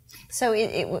 So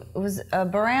it was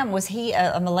Baram, was he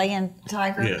a Malayan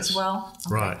tiger as well?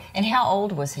 Okay. Right. And how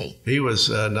old was he? He was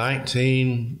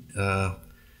 19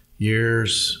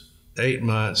 years, 8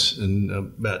 months, and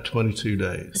about 22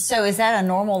 days. So is that a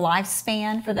normal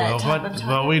lifespan for that type of tiger?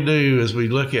 What we do is we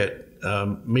look at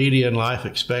median life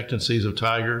expectancies of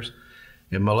tigers,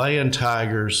 and Malayan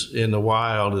tigers in the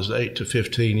wild is 8 to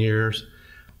 15 years,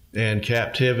 and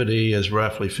captivity is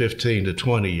roughly 15 to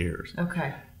 20 years.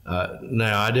 Okay.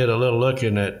 Now, I did a little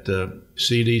looking at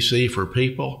CDC for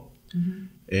people,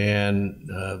 and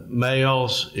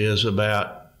males is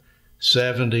about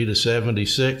 70 to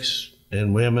 76,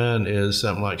 and women is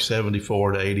something like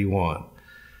 74 to 81.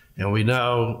 And we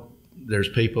know there's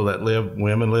people that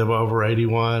women live over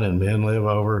 81 and men live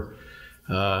over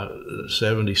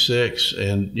 76,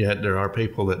 and yet there are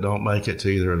people that don't make it to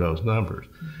either of those numbers.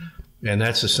 And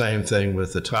that's the same thing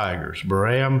with the tigers.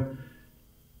 Baram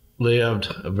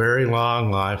lived a very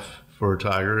long life for a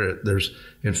tiger.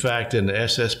 In fact, in the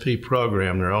SSP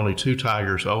program, there are only 2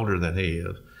 tigers older than he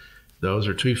is. Those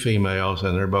are 2 females,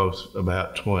 and they're both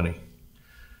about 20.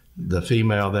 The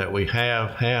female that we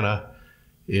have, Hannah,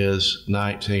 is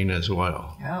 19 as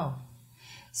well. Oh.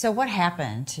 So what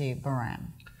happened to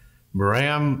Baram?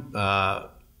 Baram,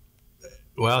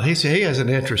 well, he has an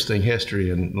interesting history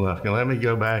in Lufkin. Let me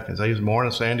go back and say he was born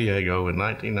in San Diego in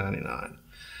 1999.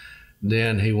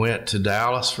 Then he went to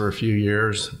Dallas for a few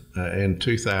years in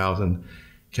 2000,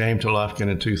 came to Lufkin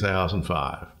in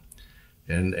 2005.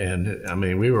 And I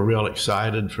mean, we were real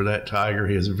excited for that tiger.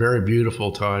 He is a very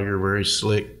beautiful tiger, very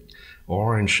slick,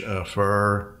 orange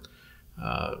fur,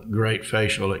 great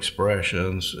facial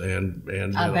expressions.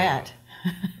 And I bet.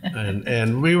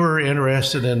 and we were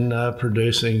interested in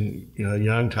producing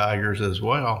young tigers as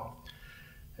well.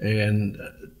 And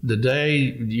the day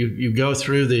you go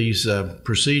through these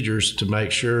procedures to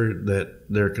make sure that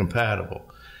they're compatible.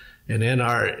 And in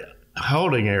our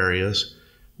holding areas,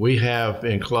 we have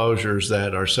enclosures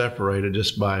that are separated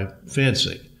just by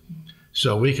fencing.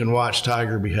 So we can watch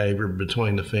tiger behavior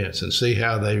between the fence and see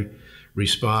how they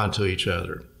respond to each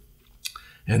other.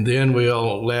 And then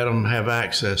we'll let them have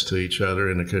access to each other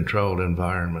in a controlled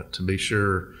environment to be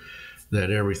sure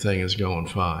that everything is going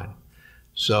fine.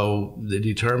 So the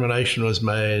determination was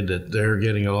made that they're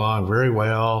getting along very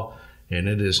well, and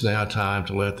it is now time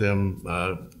to let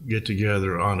them get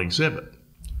together on exhibit.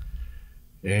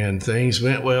 And things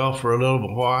went well for a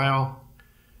little while,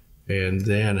 and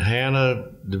then Hannah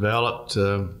developed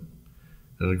an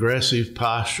aggressive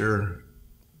posture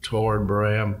toward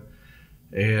Baram,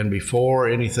 and before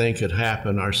anything could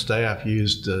happen, our staff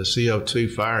used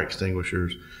CO2 fire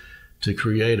extinguishers to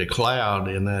create a cloud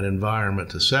in that environment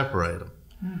to separate them.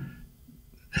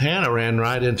 Hannah ran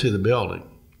right into the building,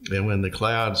 and when the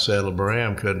cloud settled,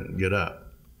 Baram couldn't get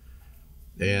up.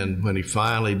 And when he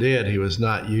finally did, he was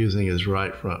not using his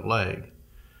right front leg.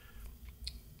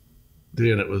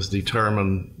 Then it was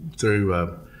determined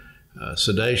through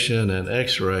sedation and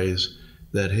x-rays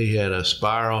that he had a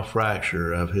spiral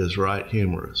fracture of his right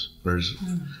humerus, or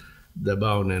the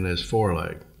bone in his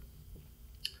foreleg.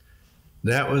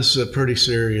 That was a pretty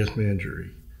serious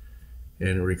injury,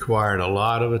 and it required a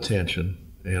lot of attention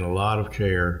and a lot of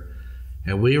care.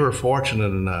 And we were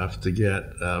fortunate enough to get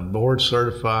a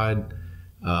board-certified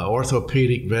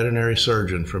orthopedic veterinary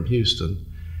surgeon from Houston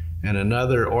and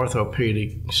another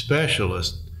orthopedic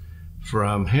specialist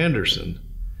from Henderson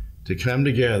to come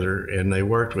together, and they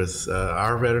worked with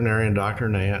our veterinarian, Dr.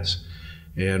 Nance,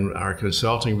 and our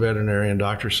consulting veterinarian,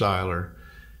 Dr. Seiler,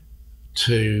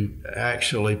 to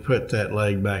actually put that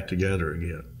leg back together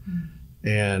again.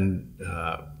 And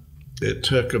it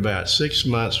took about 6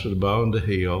 months for the bone to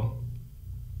heal.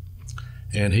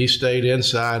 And he stayed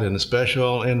inside in a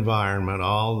special environment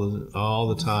all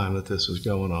the time that this was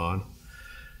going on.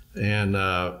 And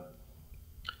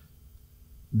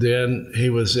then he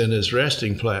was in his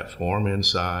resting platform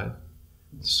inside.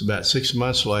 It's about 6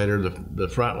 months later, the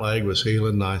front leg was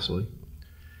healing nicely.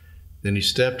 Then he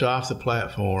stepped off the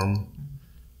platform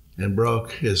and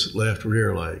broke his left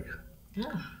rear leg.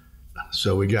 Yeah.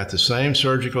 So we got the same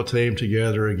surgical team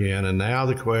together again, and now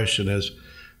the question is,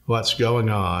 what's going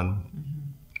on?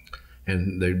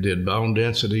 And they did bone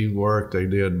density work, they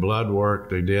did blood work,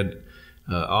 they did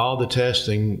all the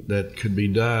testing that could be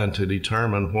done to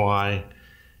determine why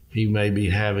he may be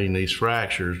having these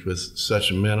fractures with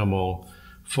such minimal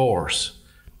force.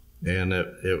 And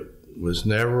it was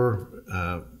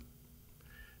never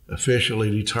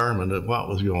officially determined what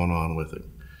was going on with it.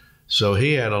 So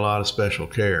he had a lot of special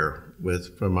care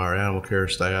from our animal care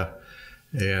staff,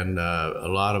 and a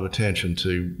lot of attention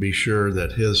to be sure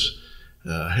that his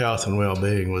health and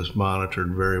well-being was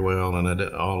monitored very well, and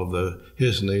that all of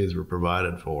his needs were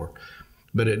provided for.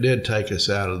 But it did take us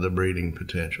out of the breeding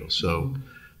potential. So,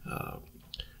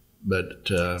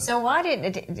 so why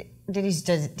did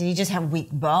he just have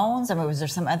weak bones? I mean, was there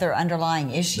some other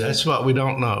underlying issue? That's what we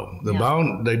don't know.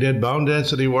 They did bone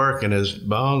density work, and his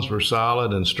bones were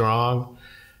solid and strong,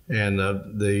 and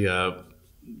the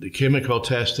chemical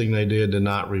testing they did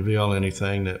not reveal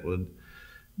anything that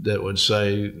would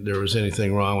say there was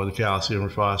anything wrong with the calcium or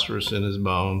phosphorus in his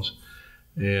bones,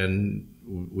 and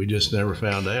we just never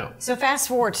found out. So fast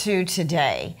forward to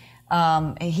today.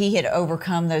 He had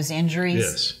overcome those injuries.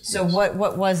 Yes. So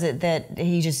what was it that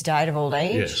he just died of old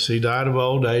age? Yes, he died of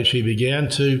old age. He began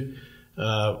to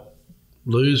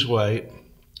lose weight.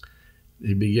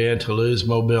 He began to lose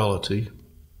mobility,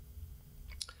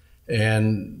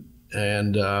 and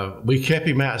we kept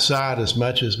him outside as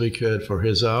much as we could for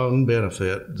his own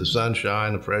benefit, the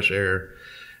sunshine, the fresh air,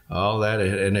 all that,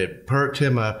 and it perked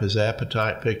him up. His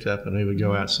appetite picked up, and he would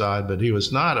go outside. But he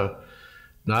was not a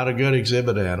good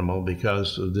exhibit animal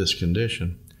because of this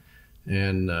condition.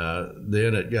 And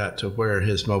then it got to where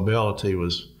his mobility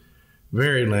was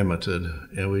very limited,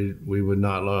 and we would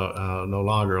not no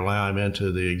longer allow him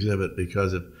into the exhibit,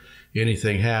 because if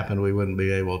anything happened, we wouldn't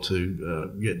be able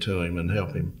to get to him and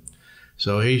help him.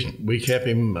 So we kept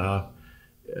him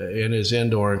in his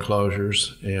indoor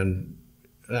enclosures, and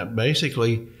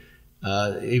basically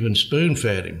even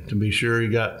spoon-fed him to be sure he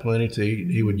got plenty to eat.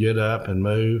 He would get up and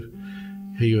move.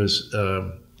 He was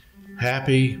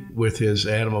happy with his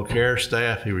animal care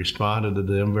staff. He responded to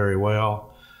them very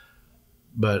well.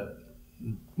 But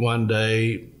one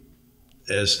day,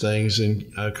 as things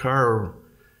occur,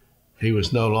 he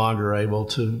was no longer able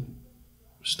to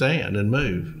stand and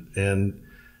move. And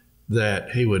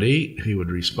that he would eat, he would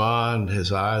respond,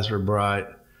 his eyes were bright,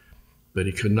 but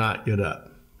he could not get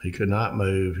up. He could not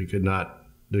move, he could not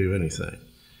do anything.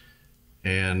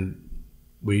 And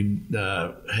we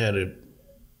had a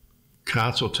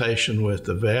consultation with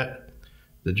the vet,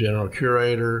 the general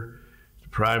curator, the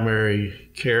primary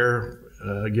care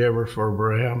giver for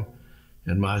Baram,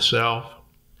 and myself,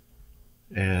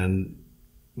 and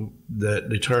that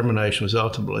determination was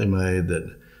ultimately made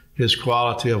that his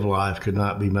quality of life could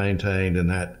not be maintained in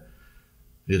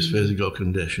his physical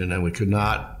condition, and we could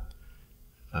not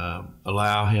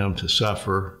allow him to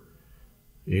suffer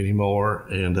anymore.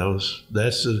 And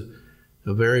that's a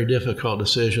very difficult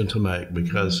decision to make,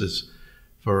 because it's,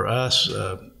 for us,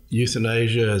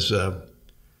 euthanasia is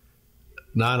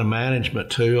not a management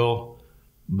tool,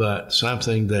 but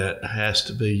something that has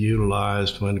to be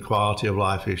utilized when quality of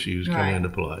life issues come into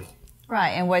play.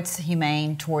 Right, and what's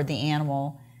humane toward the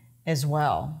animal as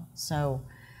well. So,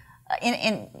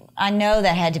 and I know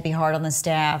that had to be hard on the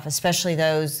staff, especially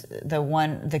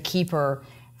the keeper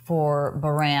for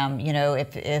Baram. You know,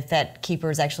 if that keeper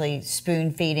is actually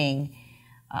spoon feeding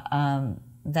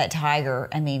that tiger,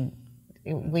 I mean,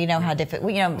 we know how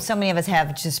difficult. You know, so many of us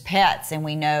have just pets, and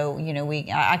we know. You know,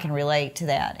 I can relate to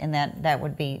that, and that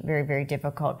would be very, very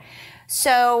difficult.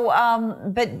 So,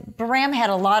 but Baram had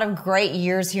a lot of great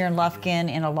years here in Lufkin,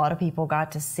 and a lot of people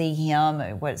got to see him.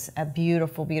 It was a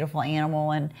beautiful, beautiful animal,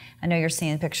 and I know you're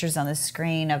seeing pictures on the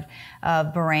screen of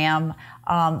Baram.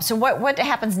 So, what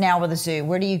happens now with the zoo?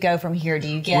 Where do you go from here? Do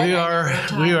you get?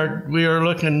 We are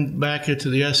looking back into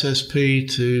the SSP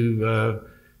to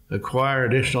acquire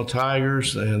additional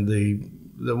tigers, and the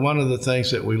one of the things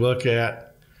that we look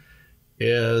at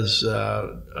is,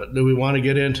 do we want to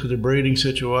get into the breeding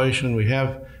situation? We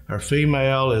have our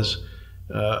female is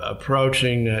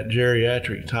approaching that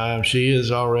geriatric time. She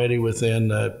is already within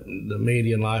the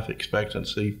median life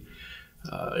expectancy.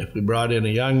 If we brought in a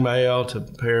young male to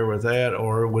pair with that,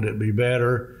 or would it be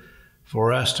better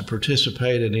for us to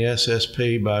participate in the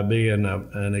SSP by being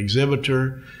an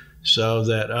exhibitor so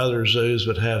that other zoos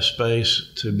would have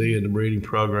space to be in the breeding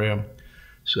program?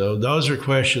 So those are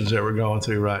questions that we're going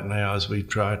through right now as we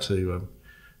try to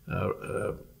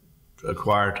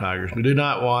acquire tigers. We do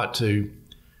not want to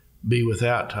be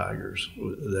without tigers.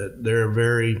 That they're a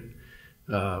very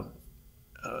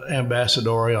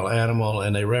ambassadorial animal,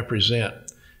 and they represent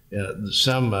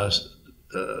some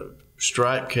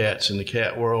striped cats in the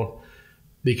cat world.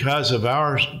 Because of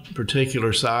our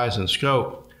particular size and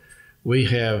scope, we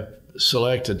have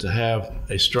selected to have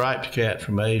a striped cat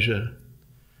from Asia,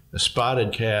 a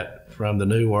spotted cat from the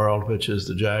New World, which is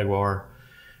the jaguar,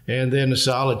 and then a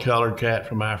solid colored cat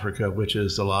from Africa, which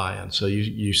is the lion. So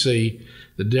you see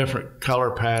the different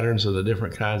color patterns of the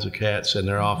different kinds of cats, and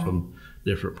they're all from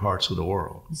different parts of the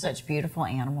world. Such beautiful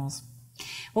animals.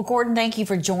 Well, Gordon, thank you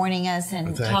for joining us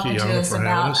and talking to Yana, us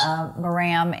about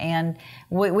Baram. And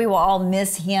we will all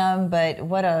miss him, but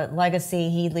what a legacy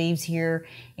he leaves here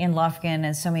in Lufkin.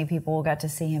 And so many people got to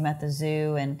see him at the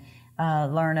zoo and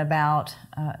learn about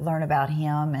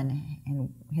him and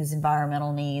his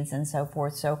environmental needs and so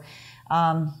forth. So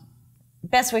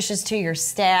best wishes to your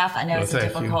staff. I know it's a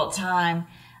difficult time,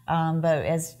 but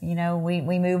as you know,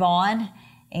 we move on,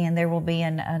 and there will be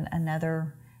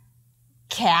another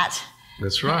cat.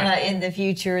 That's right. In the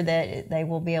future that they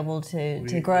will be able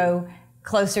to grow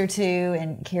closer to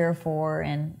and care for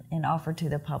and offer to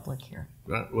the public here.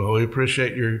 Right. Well, we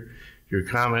appreciate your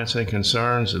comments and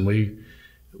concerns, and we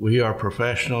are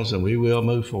professionals, and we will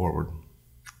move forward.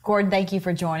 Gordon, thank you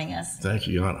for joining us. Thank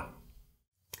you, Yana.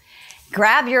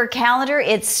 Grab your calendar.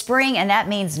 It's spring, and that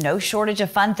means no shortage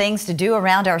of fun things to do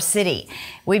around our city.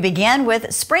 We begin with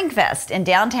Springfest in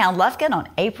downtown Lufkin on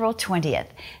April 20th.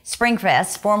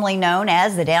 Springfest, formerly known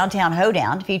as the Downtown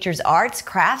Hoedown, features arts,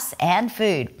 crafts, and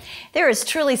food. There is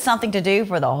truly something to do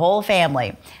for the whole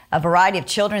family. A variety of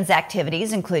children's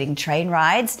activities, including train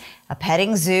rides, a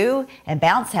petting zoo, and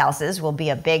bounce houses will be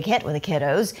a big hit with the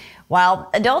kiddos, while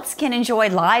adults can enjoy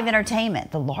live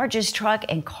entertainment, the largest truck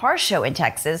and car show in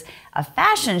Texas, a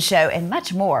fashion show, and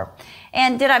much more.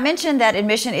 And did I mention that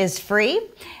admission is free?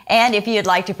 And if you'd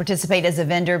like to participate as a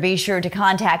vendor, be sure to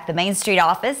contact the Main Street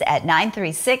office at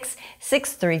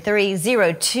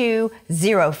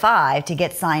 936-633-0205 to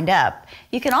get signed up.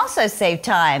 You can also save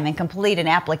time and complete an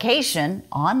application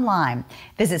online.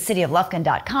 Visit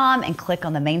cityoflufkin.com and click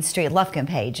on the Main Street Lufkin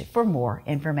page for more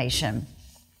information.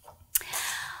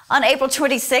 On April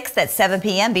 26th at 7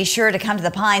 p.m., be sure to come to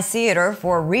the Pines Theater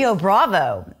for Rio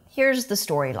Bravo. Here's the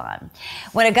storyline.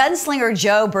 When a gunslinger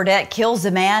Joe Burdett kills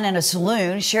a man in a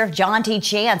saloon, Sheriff John T.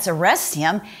 Chance arrests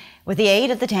him with the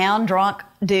aid of the town drunk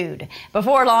dude.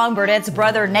 Before long, Burdett's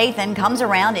brother Nathan comes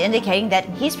around indicating that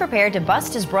he's prepared to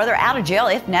bust his brother out of jail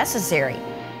if necessary.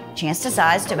 Chance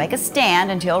decides to make a stand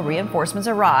until reinforcements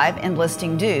arrive,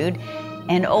 enlisting dude,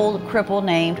 an old cripple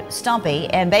named Stumpy,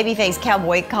 and babyface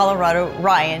cowboy Colorado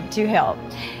Ryan to help.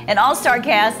 An all-star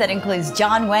cast that includes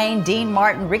John Wayne, Dean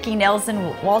Martin, Ricky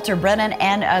Nelson, Walter Brennan,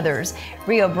 and others.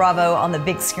 Rio Bravo on the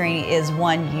big screen is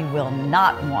one you will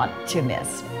not want to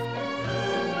miss.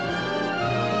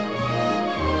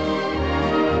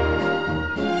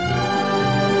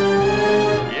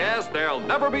 There'll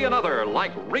never be another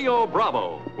like Rio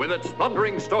Bravo, with its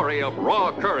thundering story of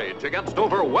raw courage against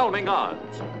overwhelming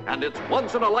odds, and its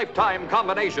once-in-a-lifetime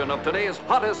combination of today's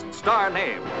hottest star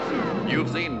names. You've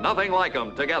seen nothing like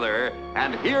them together,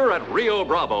 and here at Rio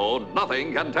Bravo,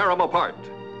 nothing can tear them apart.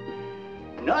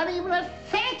 Not even a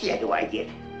thank you do I get.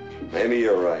 Maybe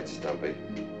you're right, Stumpy.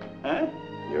 Huh?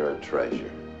 You're a treasure.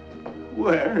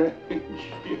 Well,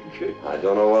 I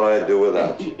don't know what I'd do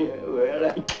without you.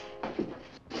 Well,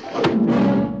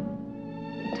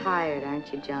 Tired,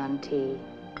 aren't you, John T?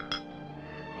 I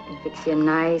can fix you a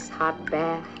nice hot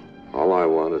bath. All I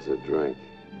want is a drink.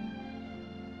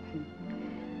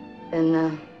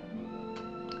 Then,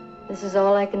 this is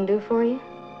all I can do for you?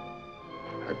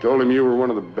 I told him you were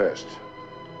one of the best.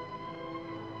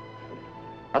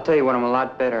 I'll tell you what I'm a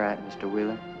lot better at, Mr.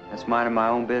 Wheeler. That's minding my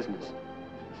own business.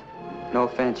 No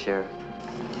offense, Sheriff.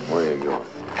 Where are you going?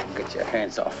 get your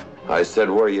hands off. I said,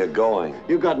 where are you going?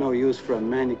 You got no use for a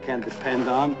man you can't depend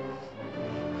on.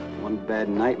 One bad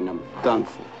night and I'm done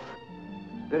for.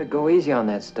 Better go easy on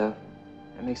that stuff.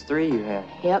 That makes 3 you have.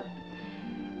 Yep.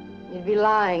 You'd be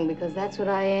lying because that's what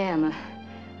I am.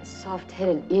 A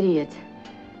soft-headed idiot.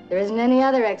 There isn't any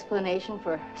other explanation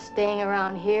for staying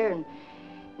around here and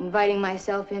inviting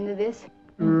myself into this.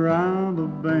 Round the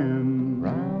bend,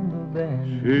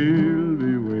 she'll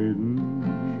be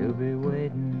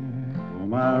waiting, for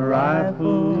my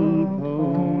rifle,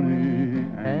 pony,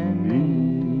 and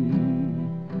me.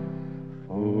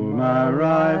 For my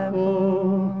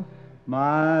rifle,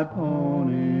 my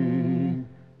pony,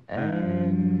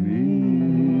 and me.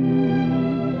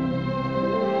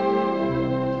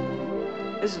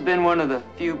 This has been one of the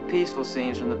few peaceful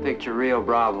scenes from the picture Rio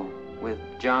Bravo, with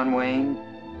John Wayne,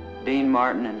 Dean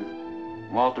Martin,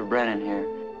 and Walter Brennan here.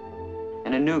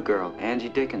 And a new girl, Angie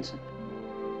Dickinson.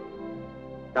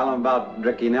 Tell them about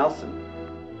Ricky Nelson.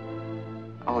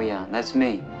 Oh yeah, that's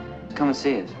me. Come and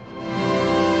see us.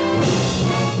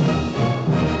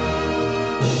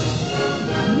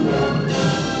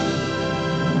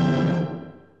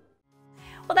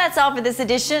 Well, that's all for this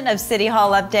edition of City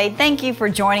Hall Update. Thank you for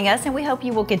joining us, and we hope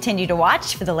you will continue to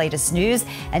watch for the latest news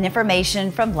and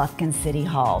information from Lufkin City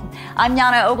Hall. I'm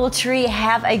Yana Ogletree.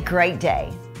 Have a great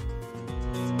day.